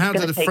 And how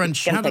do the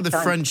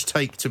French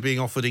take to being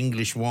offered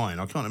English wine?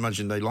 I can't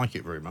imagine they like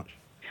it very much.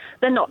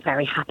 They're not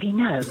very happy,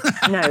 no.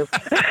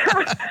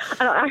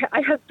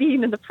 I have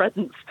been in the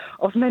presence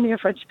of many a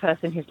French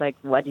person who's like,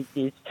 what is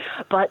this?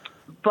 But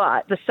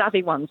the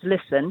savvy ones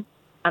listen,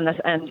 and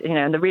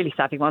the really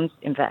savvy ones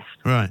invest.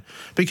 Right.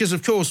 Because,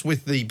 of course,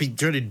 with the big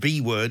dreaded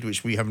B word,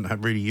 which we haven't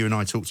had really you and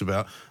I talked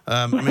about,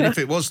 if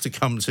it was to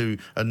come to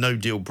a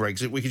no-deal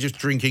Brexit, we could just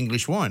drink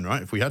English wine,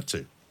 right, if we had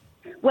to?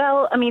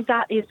 Well,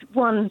 that is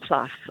one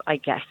plus, I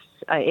guess.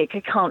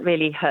 It can't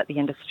really hurt the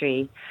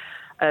industry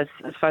as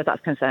far as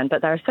that's concerned,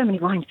 but there are so many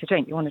wines to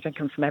drink. You want to drink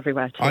them from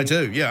everywhere too. I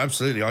do, yeah,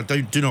 absolutely. I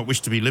do not wish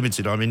to be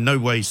limited. I'm in no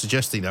way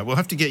suggesting that. We'll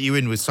have to get you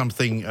in with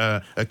something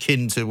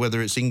akin to whether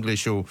it's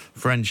English or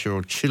French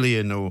or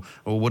Chilean or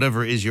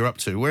whatever it is you're up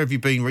to. Where have you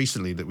been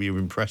recently that we were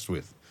impressed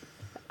with?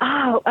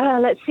 Oh,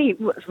 let's see.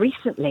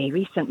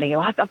 Recently,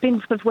 I've been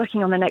sort of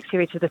working on the next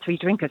series of The Three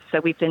Drinkers, so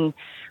we've been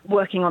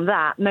working on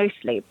that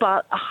mostly.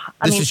 But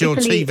this is your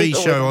TV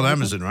show on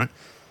Amazon, right?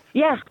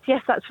 Yes,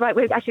 that's right.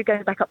 We're actually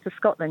going back up to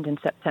Scotland in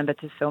September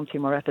to film 2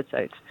 more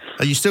episodes.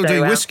 Are you still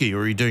doing whiskey, or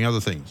are you doing other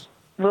things?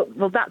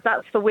 Well,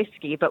 that's for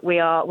whiskey, but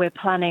we're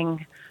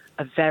planning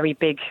a very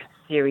big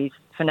series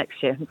for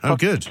next year. Oh,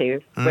 good.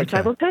 Which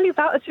I will tell you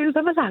about as soon as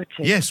I'm allowed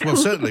to. Yes, well,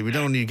 certainly. We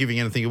don't want you giving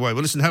anything away.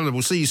 Well, listen, Helen,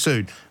 we'll see you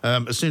soon.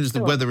 As soon as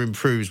the weather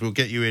improves, we'll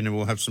get you in and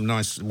we'll have some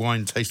nice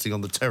wine tasting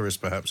on the terrace,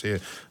 perhaps, here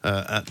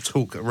at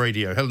Talk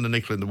Radio. Helen and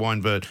Nicola, the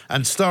Wine Bird,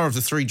 and star of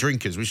The Three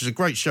Drinkers, which is a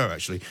great show,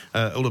 actually,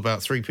 all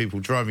about 3 people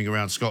driving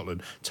around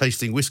Scotland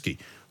tasting whiskey.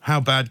 How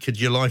bad could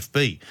your life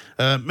be?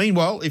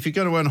 Meanwhile, if you're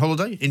going to on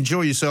holiday,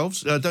 enjoy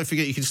yourselves. Don't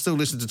forget you can still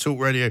listen to Talk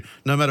Radio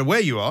no matter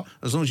where you are,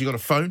 as long as you've got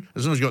a phone,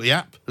 as long as you've got the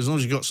app, as long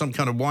as you've got some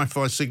kind of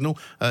Wi-Fi signal,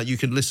 you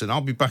can listen. I'll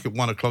be back at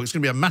 1 o'clock. It's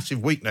going to be a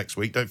massive week next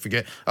week, don't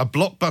forget. A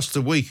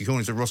blockbuster week,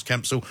 according to Ross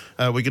Kempsell.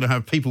 We're going to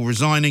have people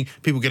resigning,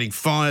 people getting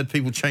fired,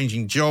 people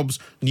changing jobs,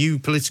 new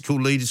political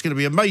leaders. It's going to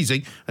be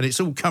amazing, and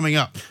it's all coming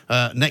up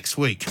next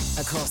week.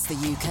 Across the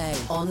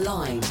UK,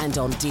 online and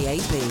on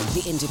DAB,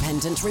 the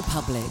Independent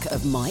Republic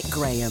of Mike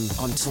Graham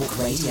on Talk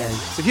Radio.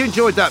 If you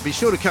enjoyed that, be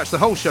sure to catch the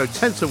whole show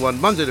 10 to 1,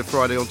 Monday to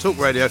Friday on Talk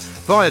Radio,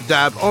 via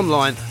DAB,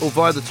 online or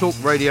via the Talk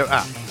Radio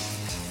app.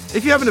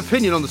 If you have an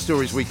opinion on the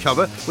stories we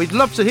cover, we'd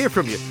love to hear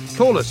from you.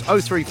 Call us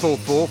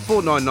 0344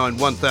 499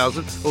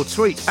 1000 or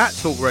tweet at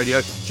Talk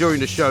Radio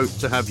during the show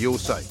to have your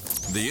say.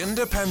 The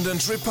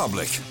Independent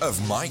Republic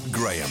of Mike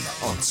Graham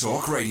on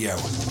Talk Radio.